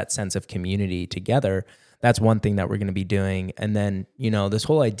 have that sense of community together. That's one thing that we're going to be doing. And then, this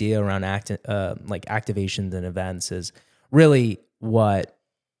whole idea around activations and events is really what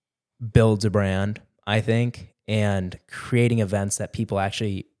builds a brand. I think, and creating events that people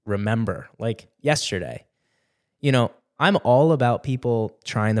actually remember. Like yesterday, I'm all about people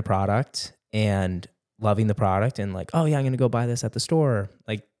trying the product and loving the product and like, oh yeah, I'm going to go buy this at the store.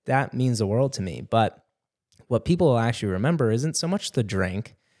 Like that means the world to me. But what people will actually remember isn't so much the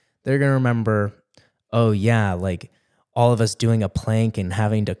drink. They're going to remember, oh yeah, like all of us doing a plank and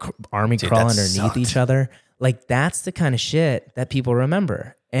having to army crawl underneath each other. Like that's the kind of shit that people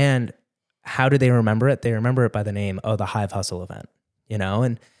remember. And how do they remember it? They remember it by the name, the Hive Hustle event,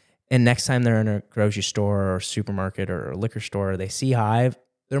 and next time they're in a grocery store or supermarket or a liquor store, they see Hive,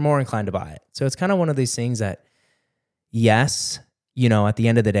 they're more inclined to buy it. So it's kind of one of these things that, yes, at the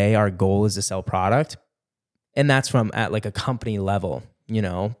end of the day, our goal is to sell product, and that's from at like a company level,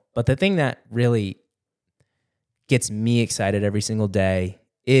 but the thing that really gets me excited every single day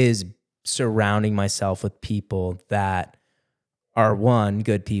is surrounding myself with people that are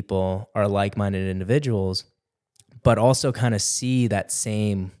good people, are like-minded individuals, but also kind of see that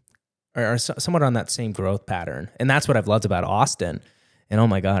same or somewhat on that same growth pattern. And that's what I've loved about Austin. And oh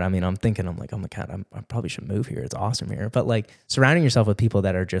my God, I mean, I'm thinking, I'm like, oh my God, I probably should move here. It's awesome here. But like surrounding yourself with people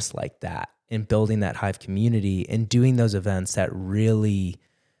that are just like that and building that Hive community and doing those events that really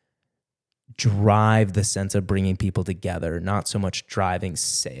drive the sense of bringing people together, not so much driving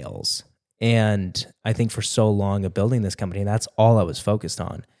sales. And I think for so long of building this company, that's all I was focused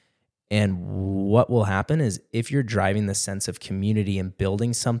on. And what will happen is if you're driving the sense of community and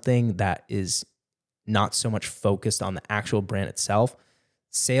building something that is not so much focused on the actual brand itself,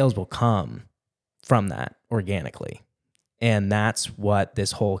 sales will come from that organically. And that's what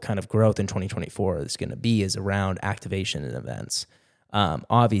this whole kind of growth in 2024 is going to be, is around activation and events.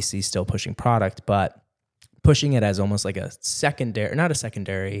 Obviously still pushing product, but pushing it as almost like a secondary, not a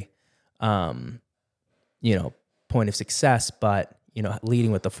secondary, point of success, but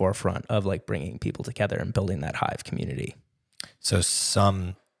leading with the forefront of like bringing people together and building that Hive community. So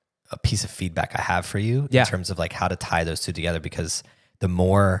a piece of feedback I have for you in terms of like how to tie those two together, because the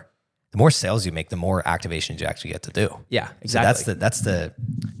more sales you make, the more activations you actually get to do. Yeah, exactly. So that's the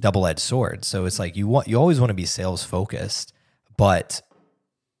double-edged sword. So it's like you always want to be sales focused, but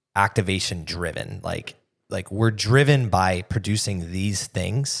activation driven. Like we're driven by producing these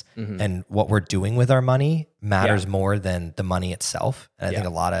things, and what we're doing with our money matters more than the money itself. And I think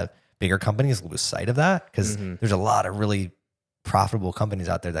a lot of bigger companies lose sight of that, because there's a lot of really profitable companies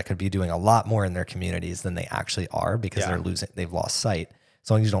out there that could be doing a lot more in their communities than they actually are, because they've lost sight.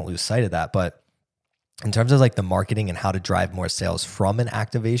 As long as you don't lose sight of that. But in terms of like the marketing and how to drive more sales from an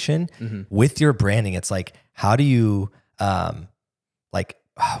activation with your branding, it's like, how do you,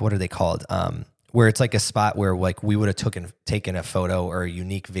 what are they called? Where it's like a spot where like we would have taken a photo or a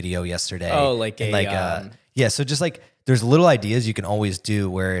unique video yesterday. Oh, so just like there's little ideas you can always do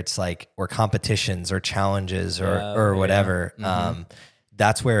where it's like, or competitions or challenges or whatever.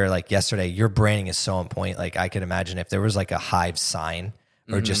 That's where like yesterday, your branding is so on point. Like I could imagine if there was like a Hive sign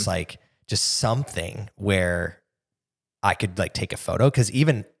or just something where I could like take a photo. Cause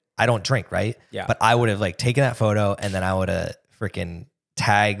even I don't drink, right? Yeah. But I would have like taken that photo and then I would have freaking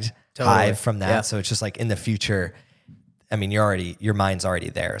tagged Hive from that. Yeah. So it's just like in the future, I mean, your mind's already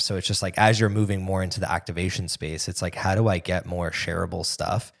there. So it's just like, as you're moving more into the activation space, it's like, how do I get more shareable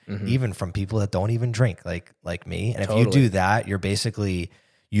stuff, even from people that don't even drink like me? And if you do that, you're basically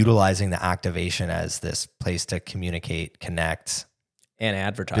utilizing the activation as this place to communicate, connect, and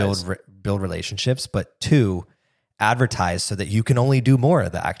advertise, build relationships, but two, advertise so that you can only do more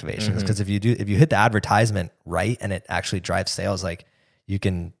of the activations. Because if you hit the advertisement right and it actually drives sales, like you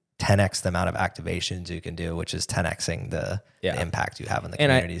can 10x the amount of activations you can do, which is 10xing the impact you have in the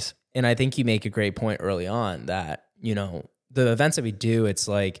communities. And I think you make a great point early on that, the events that we do, it's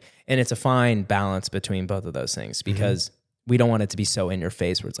like, and it's a fine balance between both of those things, because we don't want it to be so in your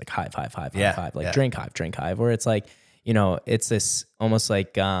face where it's like Hive, like drink Hive, where it's like, it's this almost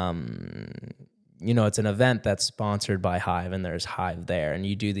like, it's an event that's sponsored by Hive and there's Hive there, and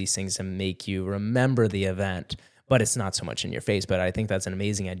you do these things to make you remember the event, but it's not so much in your face. But I think that's an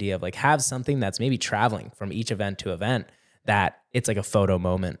amazing idea of like, have something that's maybe traveling from each event to event, that it's like a photo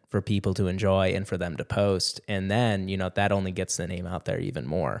moment for people to enjoy and for them to post. And then, that only gets the name out there even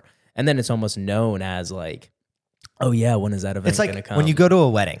more. And then it's almost known as like, oh yeah, when is that event going to come? When you go to a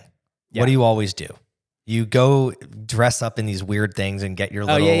wedding, what do you always do? You go dress up in these weird things and get your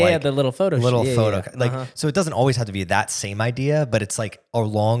little the little photo. So it doesn't always have to be that same idea, but it's like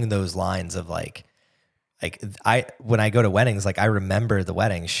along those lines of like when I go to weddings, like I remember the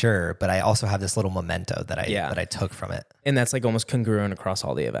wedding, sure, but I also have this little memento that I took from it. And that's like almost congruent across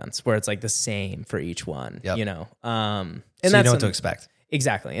all the events, where it's like the same for each one, Yep. And so you know what to expect.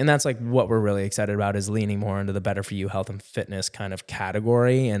 Exactly. And that's like what we're really excited about, is leaning more into the better for you health and fitness kind of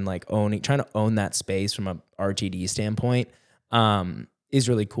category, and like trying to own that space from a RTD standpoint, is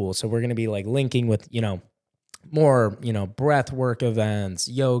really cool. So we're going to be like linking with, more, breath work events,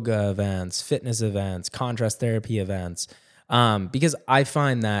 yoga events, fitness events, contrast therapy events. Because I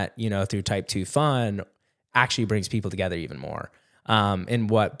find that, through Type 2 Fun actually brings people together even more. And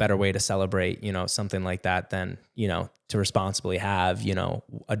what better way to celebrate, something like that than, to responsibly have,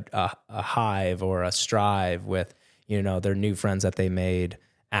 a hive or a strive with, their new friends that they made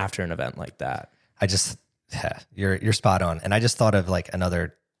after an event like that. You're spot on. And I just thought of like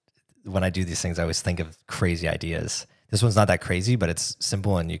when I do these things, I always think of crazy ideas. This one's not that crazy, but it's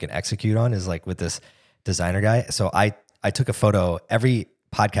simple and you can execute on, is like with this designer guy. So I took a photo. Every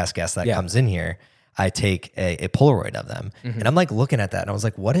podcast guest that comes in here, I take a Polaroid of them. Mm-hmm. And I'm like looking at that and I was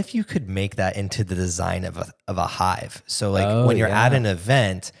like, what if you could make that into the design of a hive? So like when you're at an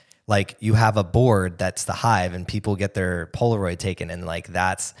event, like you have a board that's the hive and people get their Polaroid taken, and like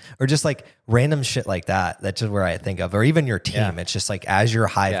or just like random shit like that. That's just where I think of, or even your team. Yeah. It's just like, as your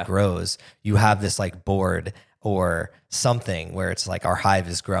hive grows, you have this like board or something where it's like our hive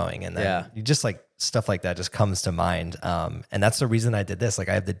is growing, and then you just like stuff like that just comes to mind. And that's the reason I did this. Like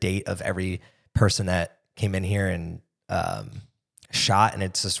I have the date of every person that came in here and shot, and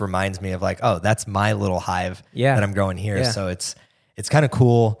it just reminds me of like, oh, that's my little hive that I'm growing here. So it's kind of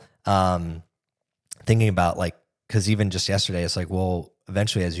cool. Thinking about like, because even just yesterday, it's like, well,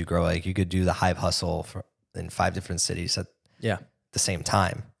 eventually as you grow, like you could do the hive hustle in 5 different cities at the same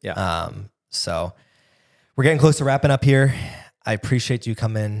time. So we're getting close to wrapping up here. I appreciate you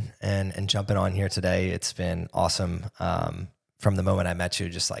coming and jumping on here today. It's been awesome. From the moment I met you,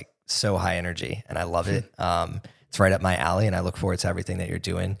 just like so high energy, and I love it. It's right up my alley, and I look forward to everything that you're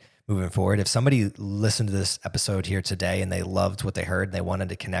doing moving forward. If somebody listened to this episode here today and they loved what they heard and they wanted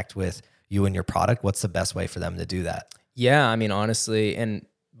to connect with you and your product, what's the best way for them to do that? Yeah, I mean, honestly, and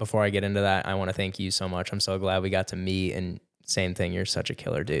before I get into that, I want to thank you so much. I'm so glad we got to meet, and same thing, you're such a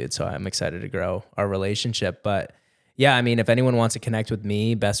killer dude. So I'm excited to grow our relationship. But yeah, I mean, if anyone wants to connect with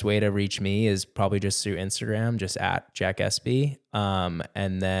me, best way to reach me is probably just through Instagram, just at Jack Espy.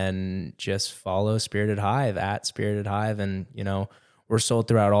 And then just follow Spirited Hive at Spirited Hive. And, we're sold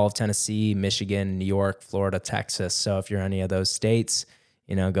throughout all of Tennessee, Michigan, New York, Florida, Texas. So if you're any of those states,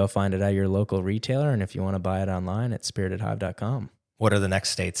 go find it at your local retailer. And if you want to buy it online, it's spiritedhive.com. What are the next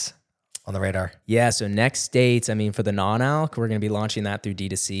states on the radar? Yeah, so next states, I mean, for the non-alc, we're going to be launching that through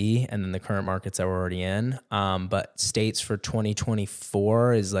D2C and then the current markets that we're already in. But states for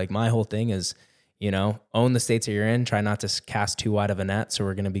 2024 is like, my whole thing is, own the states that you're in. Try not to cast too wide of a net. So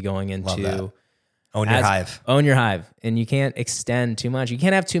we're going to be going into... Own your hive. Own your hive. And you can't extend too much. You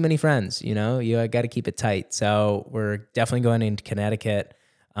can't have too many friends, you got to keep it tight. So we're definitely going into Connecticut.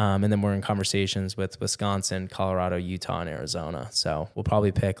 And then we're in conversations with Wisconsin, Colorado, Utah, and Arizona. So we'll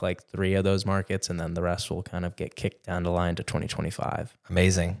probably pick like 3 of those markets, and then the rest will kind of get kicked down the line to 2025.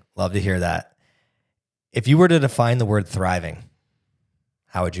 Amazing. Love to hear that. If you were to define the word thriving,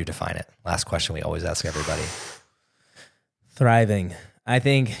 how would you define it? Last question we always ask everybody. Thriving. I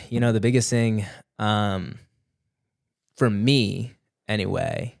think, the biggest thing for me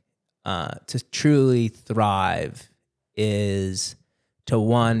anyway, to truly thrive is to,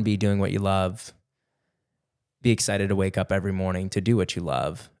 one, be doing what you love, be excited to wake up every morning to do what you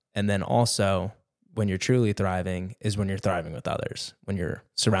love. And then also, when you're truly thriving is when you're thriving with others, when you're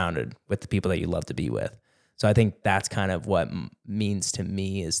surrounded with the people that you love to be with. So I think that's kind of what means to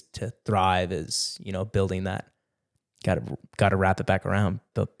me is to thrive is, building that. Got to wrap it back around.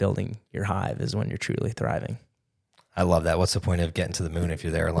 Building your hive is when you're truly thriving. I love that. What's the point of getting to the moon if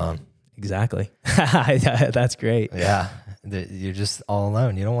you're there alone? Exactly. That's great. Yeah. You're just all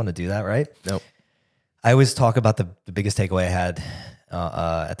alone. You don't want to do that, right? Nope. I always talk about the biggest takeaway I had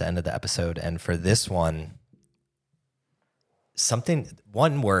at the end of the episode. And for this one,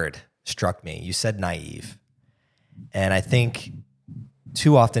 one word struck me. You said naive. And I think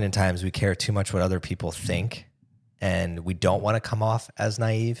too often in times we care too much what other people think, and we don't want to come off as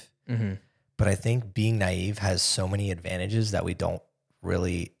naive. Mm-hmm. But I think being naive has so many advantages that we don't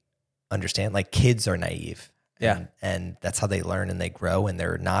really understand. Like kids are naive. Yeah. And that's how they learn and they grow, and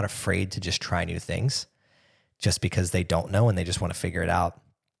they're not afraid to just try new things just because they don't know and they just want to figure it out.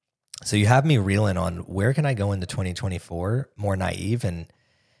 So you have me reeling on where can I go into 2024 more naive? And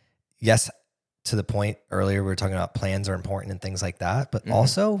yes, to the point earlier, we were talking about plans are important and things like that, but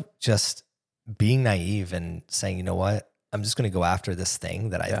also just being naive and saying, you know what, I'm just going to go after this thing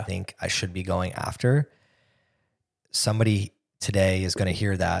that I think I should be going after. Somebody today is going to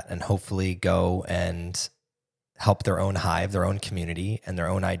hear that and hopefully go and help their own hive, their own community, and their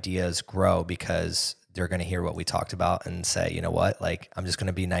own ideas grow because they're going to hear what we talked about and say, you know what, like I'm just going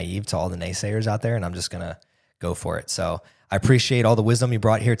to be naive to all the naysayers out there and I'm just going to go for it. So I appreciate all the wisdom you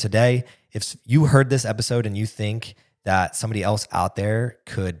brought here today. If you heard this episode and you think that somebody else out there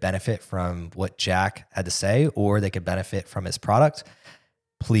could benefit from what Jack had to say, or they could benefit from his product,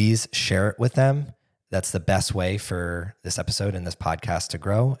 please share it with them. That's the best way for this episode and this podcast to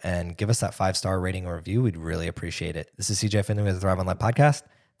grow, and give us that 5-star rating or review. We'd really appreciate it. This is CJ Finley with the Thrive on Life podcast.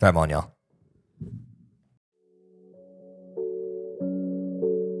 Thrive on, y'all.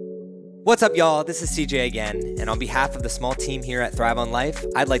 What's up, y'all? This is CJ again, and on behalf of the small team here at Thrive on Life,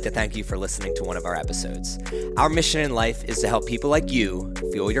 I'd like to thank you for listening to one of our episodes. Our mission in life is to help people like you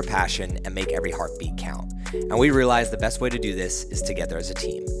fuel your passion and make every heartbeat count. And we realize the best way to do this is together as a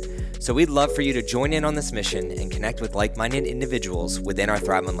team. So we'd love for you to join in on this mission and connect with like-minded individuals within our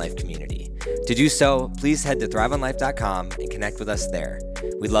Thrive on Life community. To do so, please head to thriveonlife.com and connect with us there.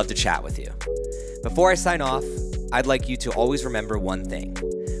 We'd love to chat with you. Before I sign off, I'd like you to always remember one thing.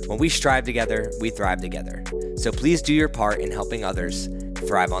 When we strive together, we thrive together. So please do your part in helping others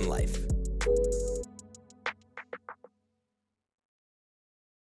thrive on life.